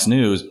on Fox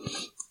News,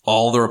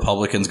 all the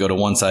Republicans go to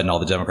one side and all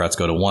the Democrats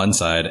go to one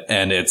side.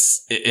 And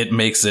it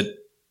makes it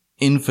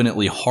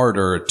infinitely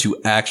harder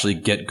to actually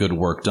get good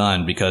work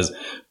done, because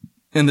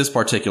in this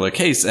particular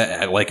case,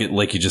 like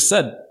you just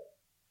said,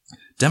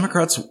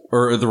 Democrats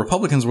or the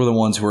Republicans were the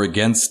ones who were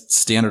against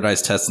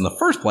standardized tests in the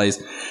first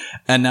place.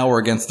 And now we're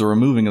against the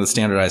removing of the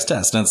standardized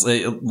test. And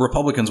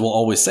Republicans will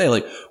always say,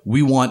 like,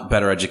 we want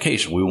better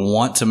education. We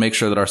want to make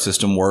sure that our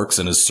system works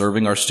and is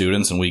serving our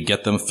students and we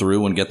get them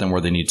through and get them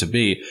where they need to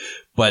be.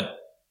 But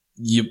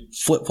you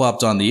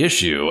flip-flopped on the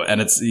issue,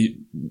 and it's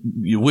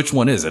which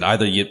one is it?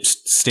 Either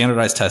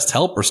standardized tests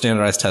help or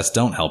standardized tests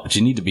don't help, but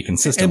you need to be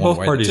consistent. And both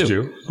parties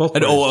do. Both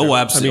parties do.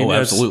 Absolutely.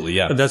 Absolutely.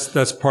 Yeah.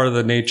 That's part of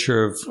the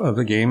nature of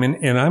the game.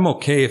 And I'm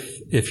okay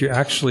if you're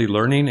actually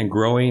learning and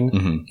growing,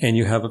 mm-hmm. and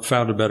you haven't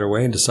found a better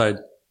way and decide,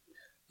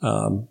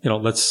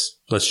 let's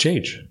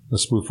change.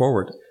 Let's move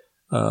forward.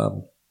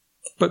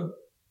 But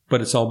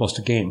it's almost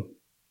a game.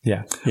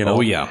 Yeah.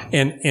 Oh, yeah.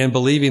 And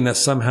believing that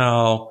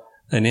somehow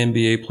an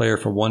NBA player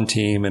from one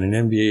team and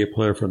an NBA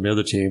player from the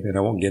other team, and I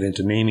won't get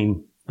into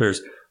naming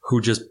players, who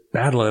just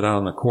battle it out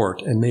on the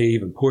court and may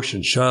even push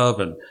and shove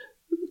and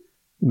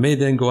may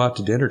then go out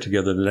to dinner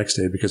together the next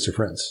day because they're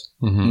friends.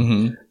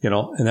 Mm-hmm.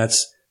 And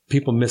that's,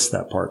 people miss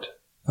that part.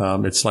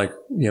 It's like,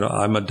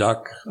 I'm a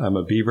duck, I'm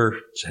a beaver.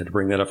 Just had to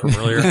bring that up from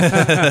earlier,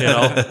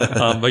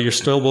 but you're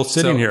still both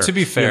sitting here. To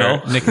be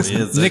fair, Nick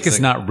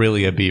is not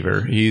really a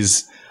beaver.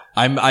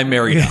 I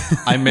married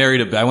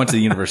up. I went to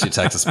the University of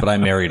Texas, but I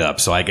married up.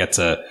 So I get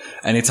to,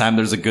 anytime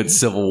there's a good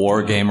Civil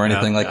War game or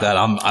anything like that,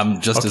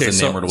 I'm just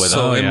as enamored with it.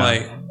 So in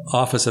my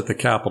office at the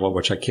Capitol,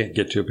 which I can't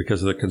get to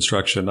because of the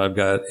construction, I've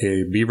got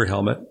a beaver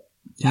helmet.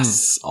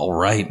 Yes. All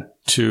right.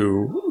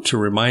 To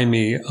remind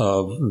me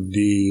of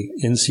the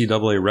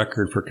NCAA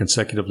record for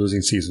consecutive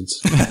losing seasons.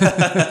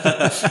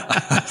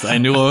 I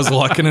knew I was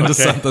walking into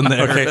something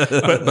there. Okay.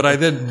 But I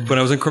did, when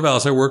I was in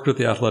Corvallis, I worked with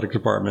the athletic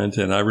department,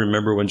 and I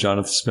remember when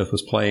Jonathan Smith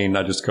was playing,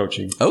 not just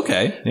coaching.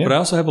 Okay. Yeah. But I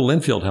also have a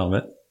Linfield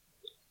helmet,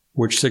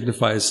 which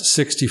signifies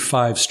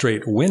 65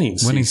 straight winning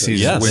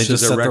seasons. Yes, which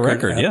is a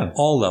record at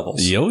all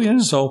levels. Oh, yeah.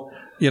 So,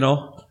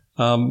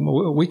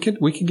 we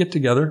can get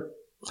together.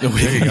 There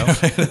you go.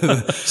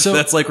 So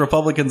that's like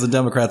Republicans and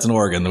Democrats in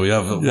Oregon. We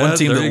have one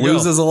team that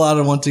loses a lot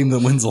and one team that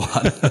wins a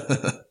lot.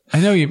 I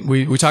know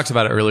we talked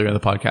about it earlier in the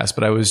podcast,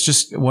 but I was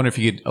just wondering if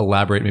you could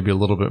elaborate maybe a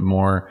little bit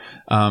more.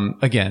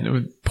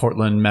 Again,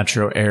 Portland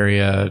metro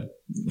area,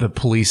 the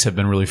police have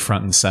been really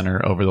front and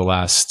center over the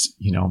last,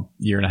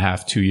 year and a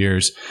half, 2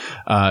 years.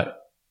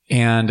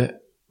 And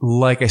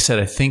like I said,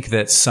 I think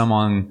that some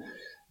on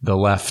the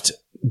left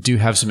do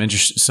have some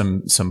interest,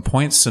 some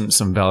points,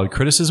 some valid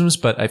criticisms,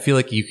 but I feel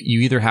like you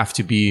either have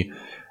to be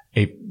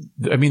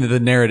the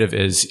narrative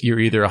is you're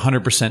either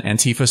 100%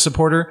 Antifa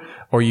supporter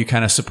or you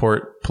kind of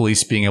support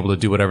police being able to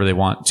do whatever they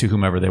want to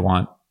whomever they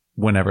want,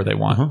 whenever they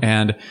want. Mm-hmm.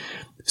 And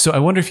so I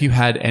wonder if you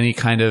had any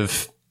kind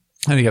of,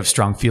 I know you have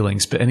strong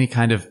feelings, but any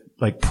kind of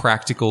like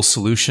practical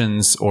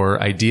solutions or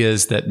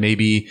ideas that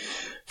maybe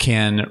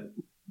can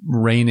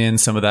rein in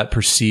some of that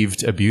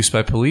perceived abuse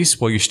by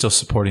police while you're still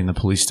supporting the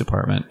police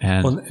department.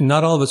 And well,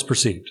 not all of it's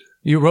perceived.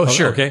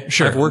 Sure. Okay.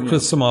 Sure. I've worked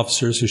with some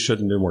officers who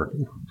shouldn't have been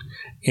working,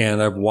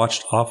 and I've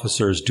watched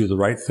officers do the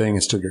right thing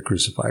and still get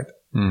crucified.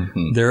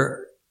 Mm-hmm.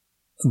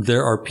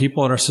 There are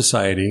people in our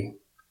society.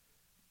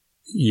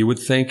 You would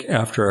think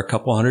after a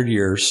couple hundred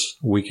years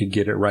we could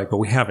get it right, but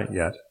we haven't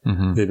yet.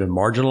 Mm-hmm. They've been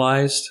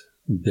marginalized.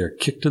 They're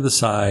kicked to the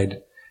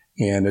side,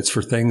 and it's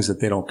for things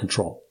that they don't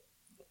control.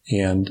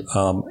 And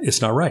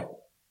it's not right.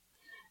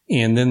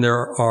 And then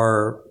there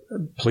are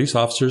police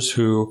officers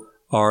who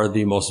are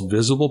the most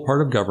visible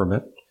part of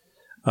government.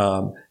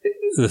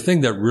 The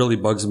thing that really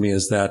bugs me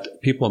is that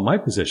people in my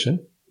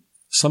position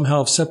somehow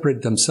have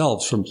separated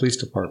themselves from police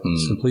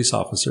departments and police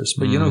officers.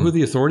 But you know who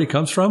the authority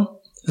comes from?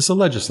 It's the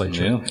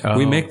legislature. Yeah. Oh.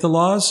 We make the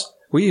laws.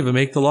 We even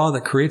make the law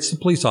that creates the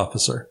police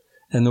officer.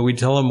 And then we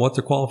tell them what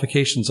their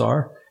qualifications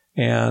are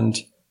and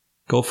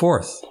go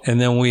forth. And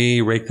then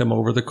we rake them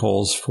over the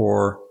coals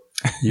for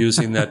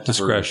using that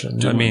discretion.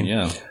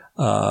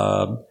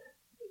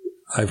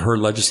 I've heard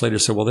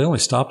legislators say, well, they only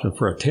stopped him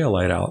for a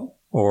taillight out.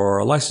 or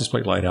a license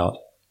plate light out.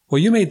 Well,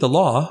 you made the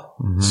law.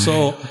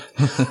 So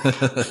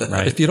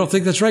Right. if you don't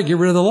think that's right, get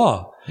rid of the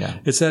law. Yeah.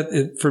 It's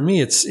that for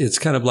me, it's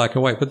kind of black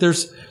and white, but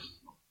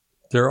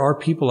there are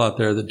people out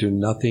there that do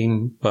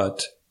nothing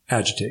but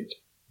agitate.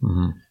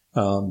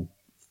 And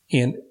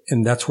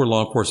that's where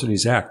law enforcement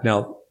needs to act.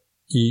 Now,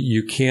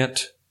 you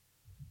can't,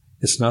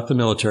 it's not the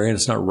military, and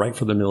it's not right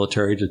for the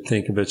military to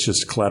think of it's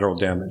just collateral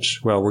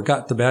damage. Well, we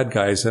got the bad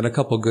guys and a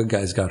couple of good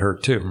guys got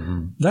hurt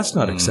too. That's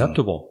not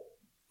acceptable.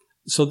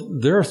 So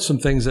there are some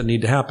things that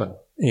need to happen.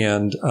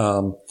 And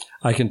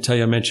I can tell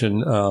you, I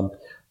mentioned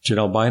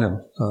Janelle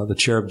Bynum, the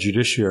chair of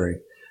Judiciary.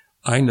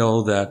 I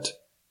know that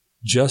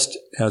just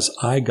as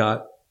I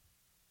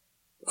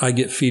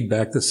get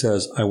feedback that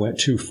says I went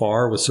too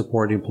far with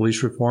supporting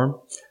police reform,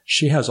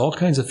 she has all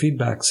kinds of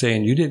feedback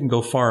saying you didn't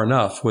go far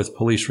enough with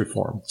police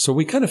reform. So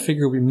we kind of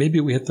figure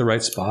maybe we hit the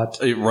right spot.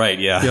 Right.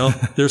 Yeah. You know,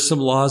 there's some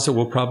laws that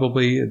we'll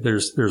probably,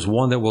 there's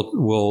one that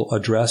we'll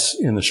address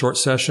in the short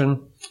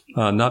session.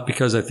 Not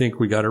because I think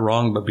we got it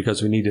wrong, but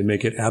because we need to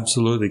make it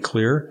absolutely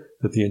clear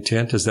that the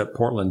intent is that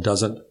Portland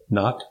doesn't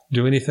not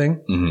do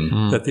anything,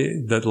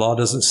 that law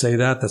doesn't say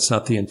that. That's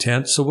not the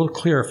intent. So we'll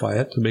clarify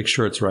it to make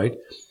sure it's right.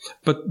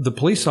 But the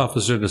police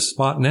officer is in a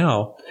spot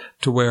now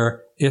to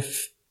where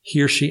if he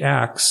or she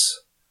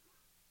acts,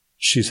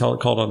 she's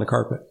called on the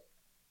carpet.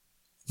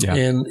 Yeah.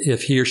 And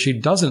if he or she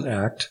doesn't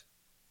act,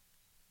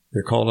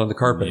 they're called on the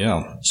carpet.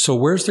 Yeah. So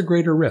where's the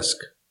greater risk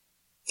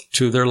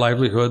to their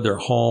livelihood, their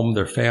home,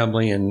 their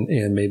family,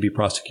 and maybe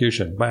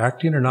prosecution? By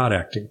acting or not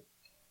acting?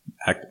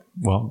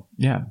 Well,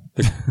 yeah.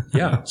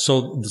 Yeah.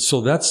 So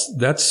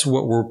that's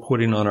what we're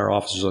putting on our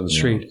officers on the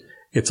street.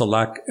 It's a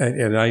lack,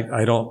 and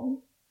I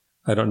don't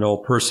know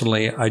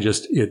personally.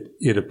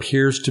 It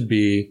appears to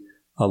be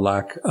a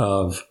lack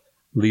of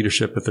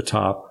leadership at the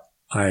top.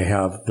 I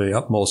have the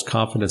utmost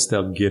confidence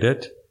they'll get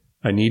it.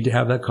 I need to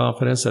have that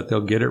confidence that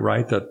they'll get it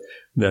right, that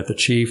the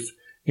chief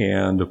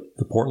and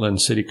the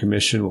Portland City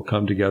Commission will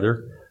come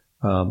together.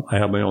 I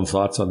have my own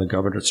thoughts on the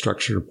governance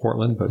structure of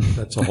Portland, but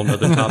that's a whole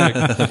other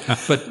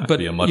topip. But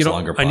be a much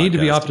longer I need to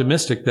be podcast.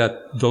 optimistic that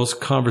those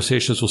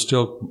conversations will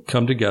still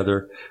come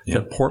together,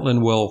 that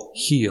Portland will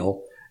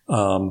heal.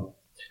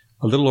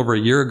 A little over a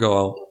year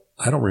ago,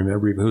 I don't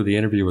remember even who the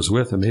interview was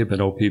with. It may have been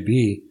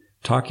OPB,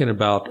 talking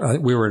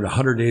about we were in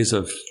 100 days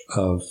of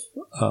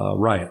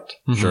riot.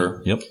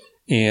 Sure. Yep.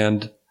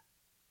 And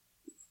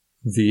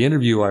the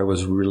interview I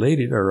was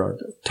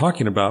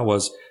talking about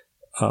was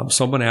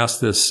someone asked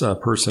this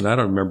person, I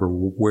don't remember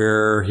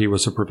where he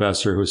was a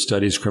professor who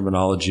studies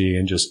criminology,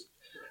 and just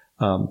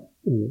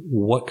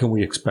what can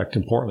we expect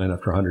in Portland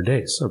after 100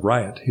 days of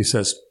riot? He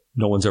says,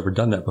 no one's ever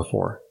done that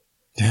before.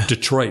 Yeah.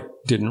 Detroit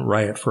didn't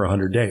riot for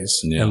 100 days.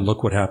 Yeah. And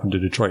look what happened to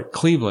Detroit.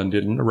 Cleveland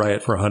didn't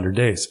riot for 100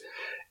 days.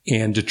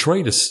 And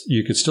Detroit,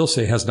 you could still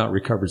say, has not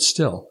recovered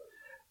still.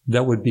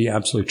 That would be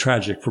absolutely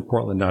tragic for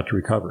Portland not to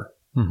recover.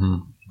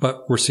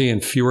 But we're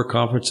seeing fewer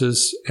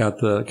conferences at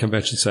the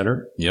convention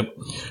center. Yep.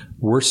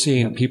 We're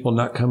seeing people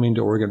not coming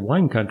to Oregon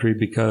wine country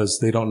because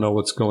they don't know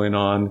what's going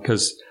on,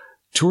 because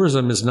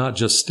tourism is not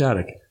just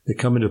static. They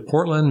come into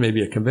Portland,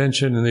 maybe a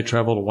convention, and they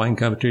travel to wine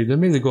country. Then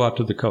maybe they go out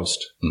to the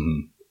coast.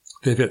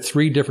 They've hit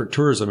 3 different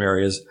tourism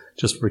areas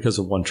just because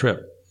of one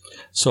trip.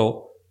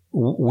 So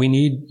we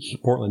need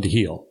Portland to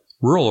heal.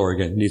 Rural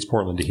Oregon needs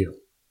Portland to heal.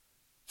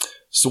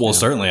 So, well,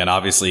 certainly. And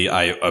obviously,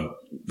 I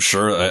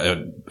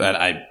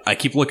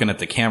keep looking at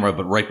the camera,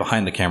 but right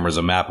behind the camera is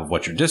a map of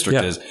what your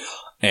district is.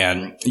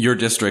 And your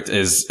district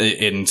is,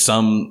 in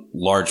some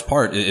large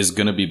part, is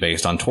going to be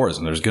based on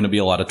tourism. There's going to be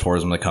a lot of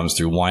tourism that comes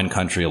through wine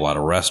country, a lot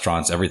of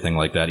restaurants, everything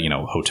like that,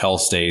 hotel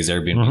stays,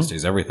 Airbnb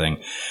stays,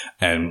 everything.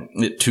 And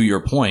to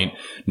your point,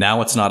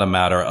 now it's not a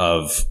matter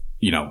of,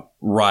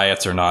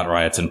 riots or not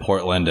riots in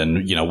Portland,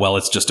 and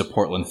it's just a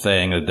Portland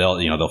thing.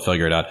 They'll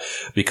figure it out,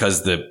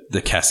 because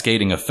the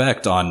cascading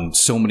effect on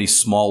so many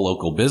small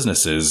local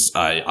businesses,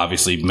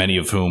 obviously many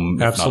of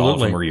whom, if not all of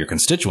them, are your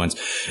constituents.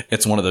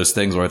 It's one of those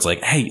things where it's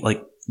like, hey,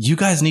 you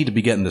guys need to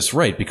be getting this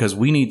right, because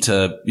we need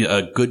to,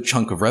 a good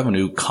chunk of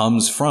revenue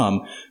comes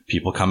from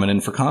people coming in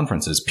for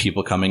conferences,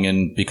 people coming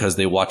in because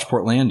they watch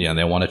Portlandia and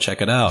they want to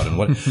check it out and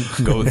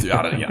go through,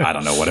 I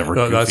don't know, whatever.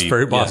 No, that's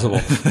very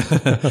possible.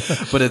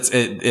 But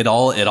it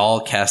all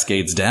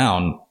cascades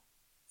down.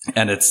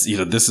 And it's,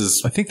 this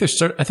is, I think they're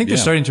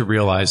starting to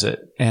realize it.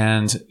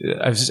 And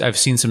I've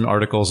seen some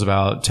articles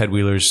about Ted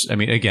Wheeler's,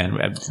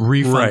 again,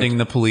 refunding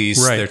the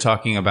police. Right. They're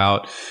talking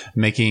about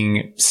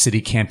making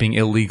city camping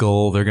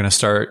illegal. They're going to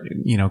start,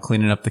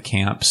 cleaning up the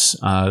camps.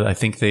 I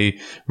think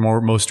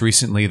most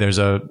recently, there's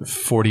a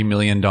 $40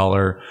 million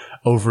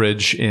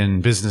overage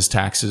in business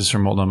taxes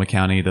from Multnomah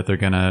County that they're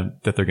going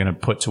to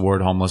put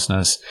toward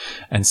homelessness.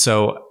 And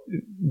so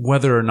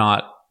whether or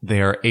not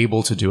they are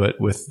able to do it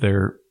with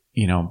their,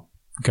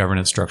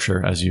 governance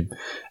structure, as you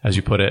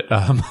put it,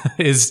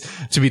 is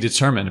to be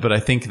determined. But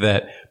I think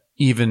that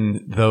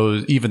even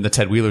the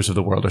Ted Wheelers of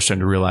the world are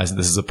starting to realize that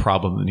this is a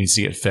problem that needs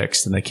to get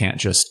fixed, and they can't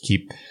just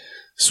keep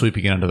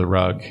sweeping it under the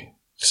rug.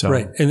 So,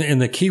 right. And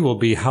the key will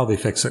be how they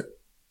fix it.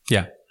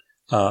 Yeah.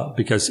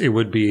 Because it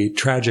would be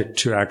tragic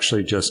to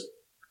actually just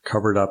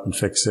cover it up and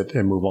fix it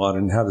and move on,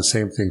 and have the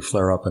same thing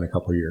flare up in a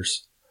couple of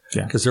years.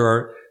 Yeah. Because there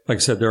are, like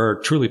I said, there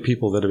are truly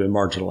people that have been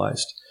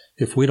marginalized.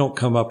 If we don't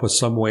come up with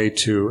some way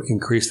to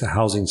increase the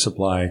housing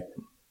supply,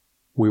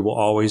 we will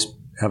always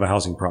have a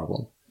housing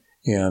problem.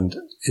 And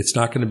it's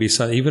not going to be,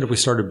 even if we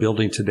started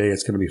building today,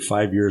 it's going to be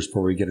 5 years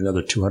before we get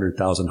another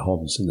 200,000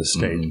 homes in the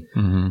state.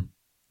 Mm-hmm.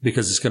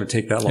 Because it's going to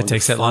take that long. It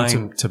takes that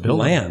long to build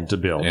land to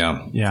build.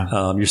 Yeah.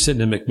 Yeah. You're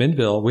sitting in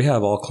McMinnville. We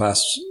have all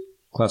class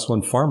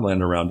 1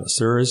 farmland around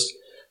us.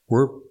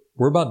 We're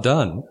about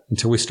done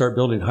until we start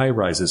building high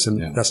rises,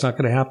 and that's not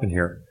going to happen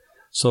here.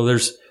 So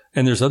there's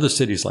other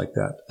cities like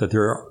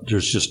that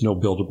there's just no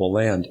buildable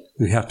land.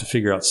 We have to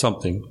figure out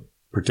something,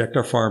 protect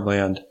our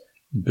farmland,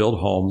 build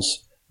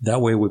homes.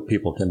 That way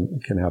people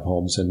can have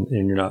homes, and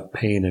you're not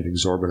paying an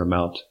exorbitant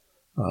amount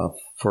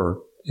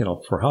for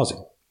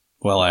housing.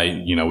 Well,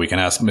 we can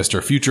ask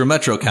Mr. Future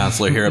Metro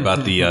Counselor here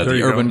about the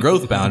urban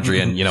growth boundary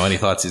and, any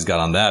thoughts he's got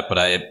on that. But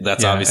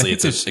obviously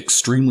it's an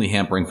extremely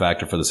hampering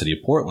factor for the city of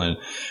Portland.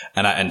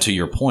 And to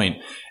your point,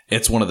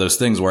 it's one of those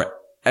things where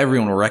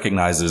everyone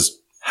recognizes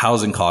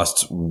housing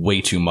costs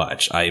way too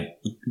much.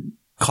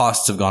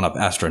 Costs have gone up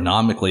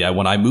astronomically.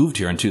 When I moved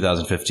here in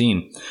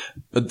 2015,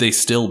 they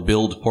still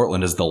build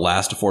Portland as the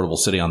last affordable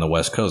city on the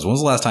West Coast. When was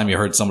the last time you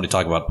heard somebody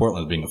talk about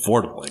Portland as being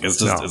affordable? Like,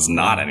 it's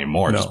not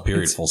anymore. Just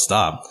period, full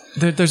stop.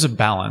 There's a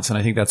balance, and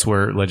I think that's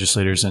where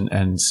legislators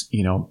and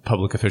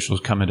public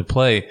officials come into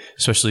play,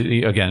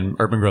 especially, again,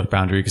 urban growth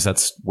boundary, because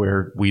that's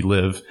where we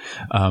live.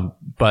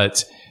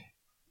 But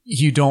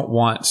you don't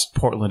want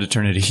Portland to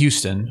turn into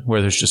Houston,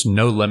 where there's just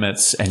no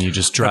limits and you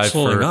just drive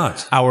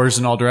hours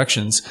in all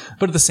directions.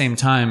 But at the same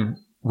time,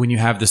 when you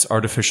have this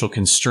artificial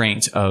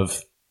constraint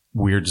of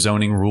weird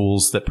zoning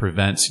rules that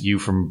prevent you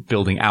from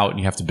building out and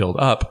you have to build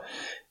up,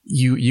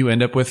 you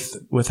end up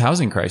with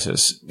housing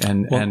crisis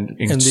and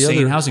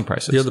insane housing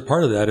prices. The other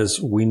part of that is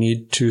we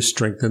need to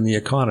strengthen the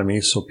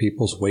economy so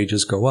people's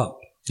wages go up.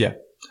 Yeah.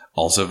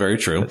 Also very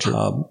true.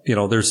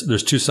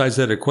 There's two sides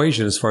of that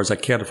equation as far as I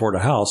can't afford a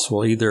house.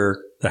 Well,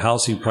 either the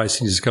housing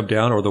price needs to come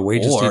down or the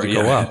wages need to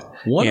go up.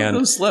 One of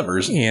those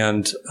levers.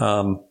 And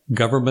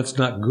government's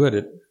not good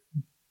at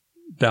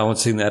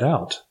balancing that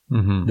out.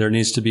 Mm-hmm. There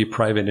needs to be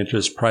private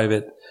interest,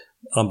 private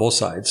on both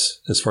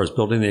sides as far as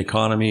building the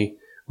economy,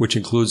 which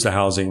includes the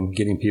housing,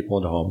 getting people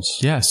into homes.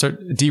 Yeah,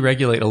 start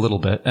deregulate a little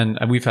bit. And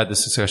we've had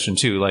this discussion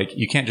too. Like,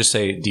 you can't just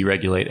say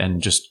deregulate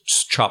and just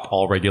chop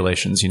all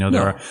regulations.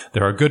 There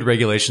are good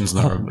regulations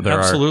and there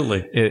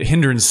absolutely are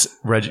hindrance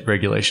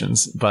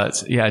regulations.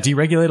 But yeah,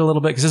 deregulate a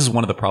little bit, because this is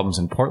one of the problems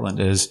in Portland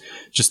is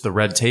just the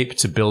red tape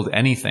to build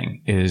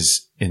anything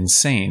is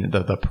insane.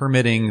 The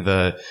permitting,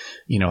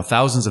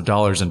 thousands of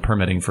dollars in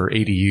permitting for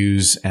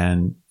ADUs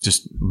and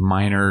just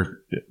minor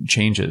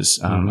changes.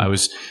 I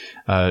was,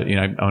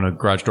 I own a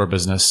garage door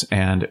business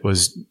and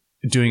was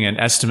doing an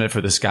estimate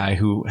for this guy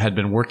who had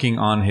been working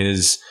on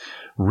his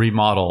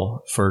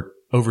remodel for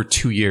over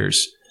 2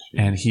 years,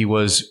 and he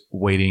was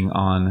waiting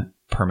on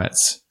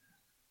permits.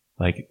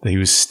 Like, he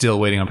was still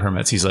waiting on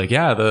permits. He's like,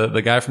 yeah,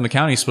 the guy from the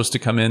county is supposed to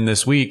come in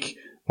this week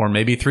or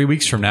maybe 3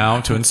 weeks from now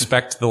to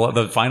inspect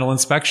the final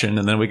inspection,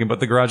 and then we can put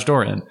the garage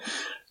door in.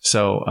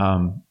 So,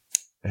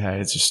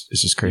 it's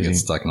just crazy. You get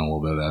stuck in a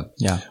little bit of that.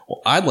 Yeah.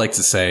 Well, I'd like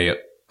to say,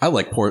 I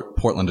like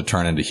Portland to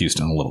turn into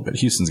Houston a little bit.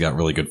 Houston's got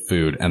really good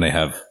food, and they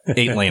have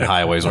 8-lane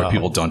highways where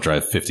people don't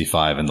drive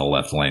 55 in the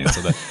left lane.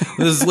 So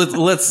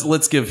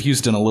let's give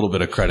Houston a little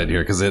bit of credit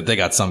here, because they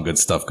got some good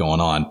stuff going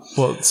on.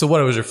 Well, so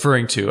what I was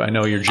referring to, I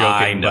know you're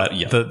joking, but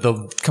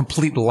the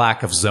complete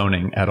lack of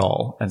zoning at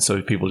all, and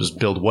so people just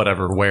build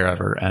whatever,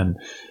 wherever, and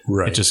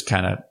it just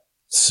kind of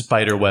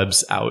spider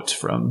webs out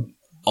from.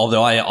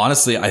 Although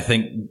I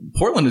think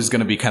Portland is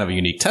going to be kind of a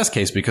unique test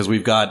case, because we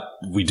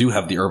do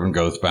have the urban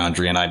growth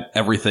boundary, and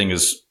everything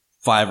is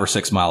 5 or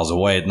 6 miles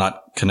away,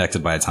 not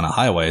connected by a ton of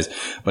highways.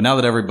 But now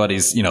that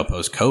everybody's,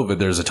 post COVID,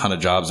 there's a ton of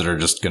jobs that are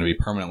just going to be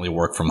permanently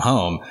work from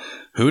home.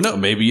 Who knows?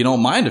 Maybe you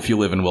don't mind if you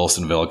live in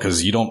Wilsonville,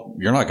 because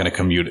you're not going to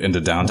commute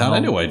into downtown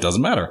anyway. It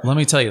doesn't matter. Let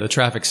me tell you, the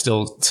traffic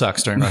still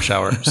sucks during rush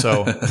hour.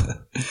 So,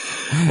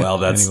 well,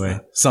 that's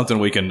something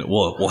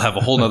we'll have a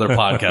whole nother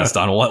podcast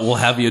on. We'll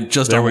have you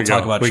just we'll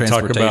talk about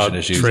transportation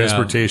issues,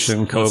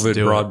 transportation, COVID,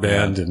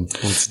 broadband, and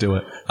let's do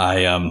it.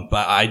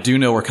 But I do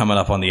know we're coming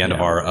up on the end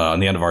of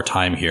our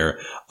time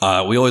here.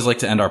 We always like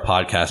to end our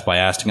podcast by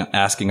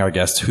asking our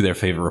guests who their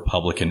favorite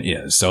Republican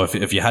is. So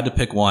if you had to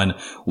pick one,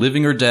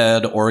 living or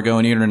dead,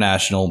 Oregonian or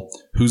national,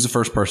 who's the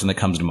first person that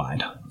comes to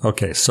mind?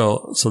 Okay,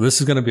 so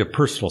this is going to be a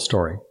personal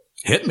story.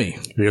 Hit me.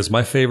 Because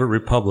my favorite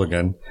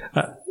Republican,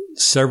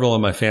 several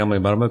in my family,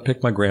 but I'm going to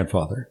pick my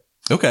grandfather.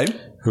 Okay.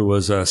 Who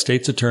was a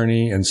state's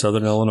attorney in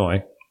Southern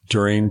Illinois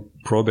during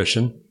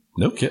Prohibition.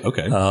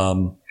 Okay.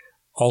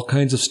 All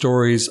kinds of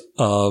stories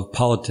of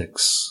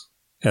politics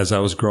as I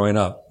was growing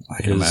up.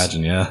 I can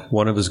imagine, yeah.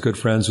 One of his good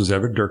friends was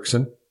Everett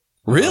Dirksen.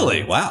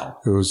 Really? Wow.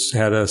 Who's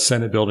had a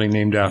Senate building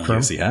named after him.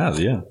 Yes, he has,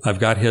 yeah. I've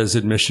got his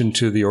admission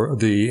to the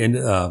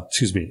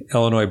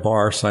Illinois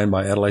bar signed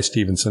by Adlai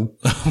Stevenson.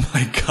 Oh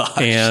my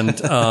gosh.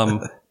 And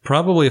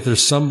probably if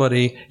there's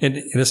somebody, and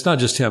it's not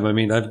just him. I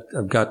mean,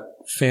 I've got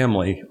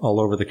family all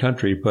over the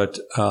country, but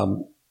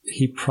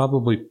he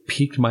probably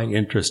piqued my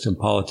interest in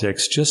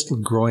politics just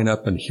growing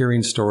up and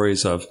hearing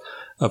stories of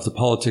the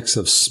politics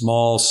of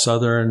small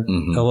southern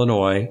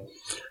Illinois,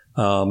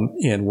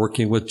 and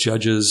working with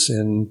judges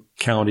in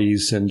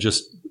counties and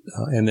just,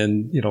 and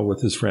then,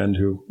 with his friend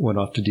who went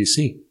off to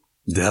DC.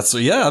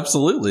 Yeah,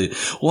 absolutely.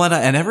 Well,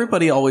 and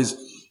everybody always,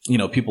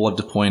 people love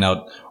to point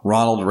out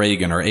Ronald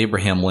Reagan or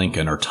Abraham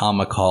Lincoln or Tom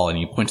McCall, and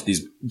you point to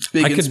these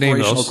big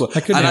inspirational quotes.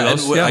 I could name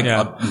those.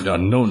 I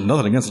know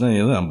nothing against any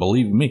of them,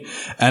 believe me.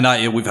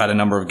 And we've had a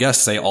number of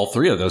guests say all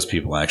three of those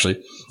people, actually.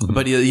 Mm-hmm.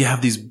 But you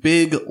have these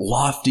big,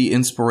 lofty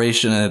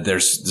inspiration, and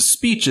there's the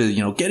speeches,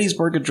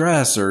 Gettysburg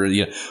Address or,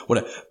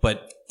 whatever.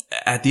 But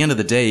at the end of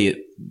the day,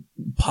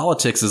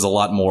 politics is a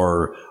lot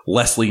more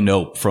Leslie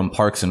Knope from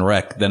Parks and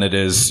Rec than it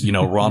is,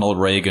 Ronald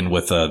Reagan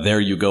with there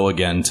you go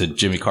again to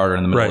Jimmy Carter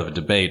in the middle of a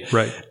debate.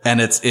 Right. And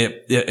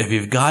if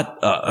you've got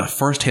a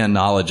firsthand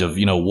knowledge of,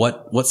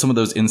 what some of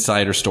those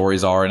insider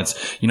stories are, and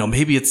it's,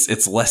 maybe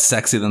it's less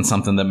sexy than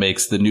something that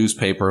makes the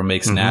newspaper,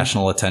 makes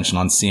national attention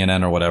on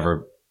CNN or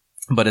whatever.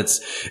 But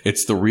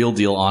it's the real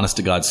deal, honest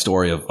to God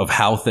story of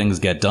how things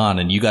get done.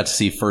 And you got to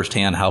see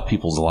firsthand how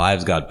people's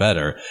lives got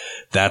better.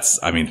 That's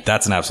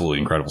an absolutely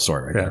incredible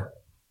story right there.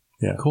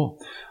 Yeah. Cool.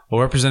 Well,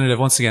 Representative,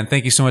 once again,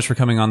 thank you so much for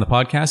coming on the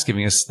podcast,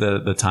 giving us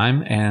the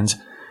time. And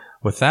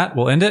with that,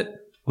 we'll end it.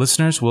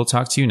 Listeners, we'll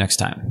talk to you next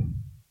time.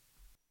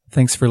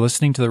 Thanks for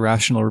listening to the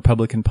Rational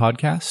Republican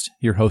podcast.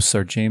 Your hosts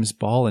are James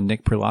Ball and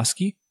Nick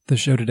Perlosky. The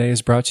show today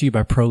is brought to you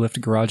by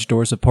ProLift Garage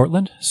Doors of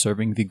Portland,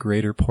 serving the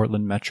greater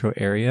Portland metro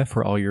area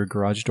for all your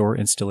garage door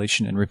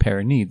installation and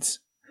repair needs.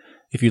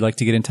 If you'd like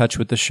to get in touch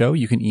with the show,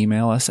 you can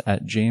email us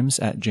at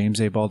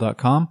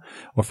james@jamesaball.com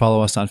or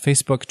follow us on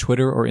Facebook,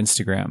 Twitter, or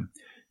Instagram.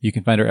 You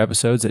can find our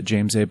episodes at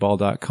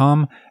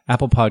jamesaball.com,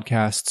 Apple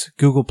Podcasts,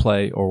 Google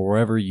Play, or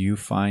wherever you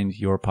find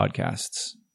your podcasts.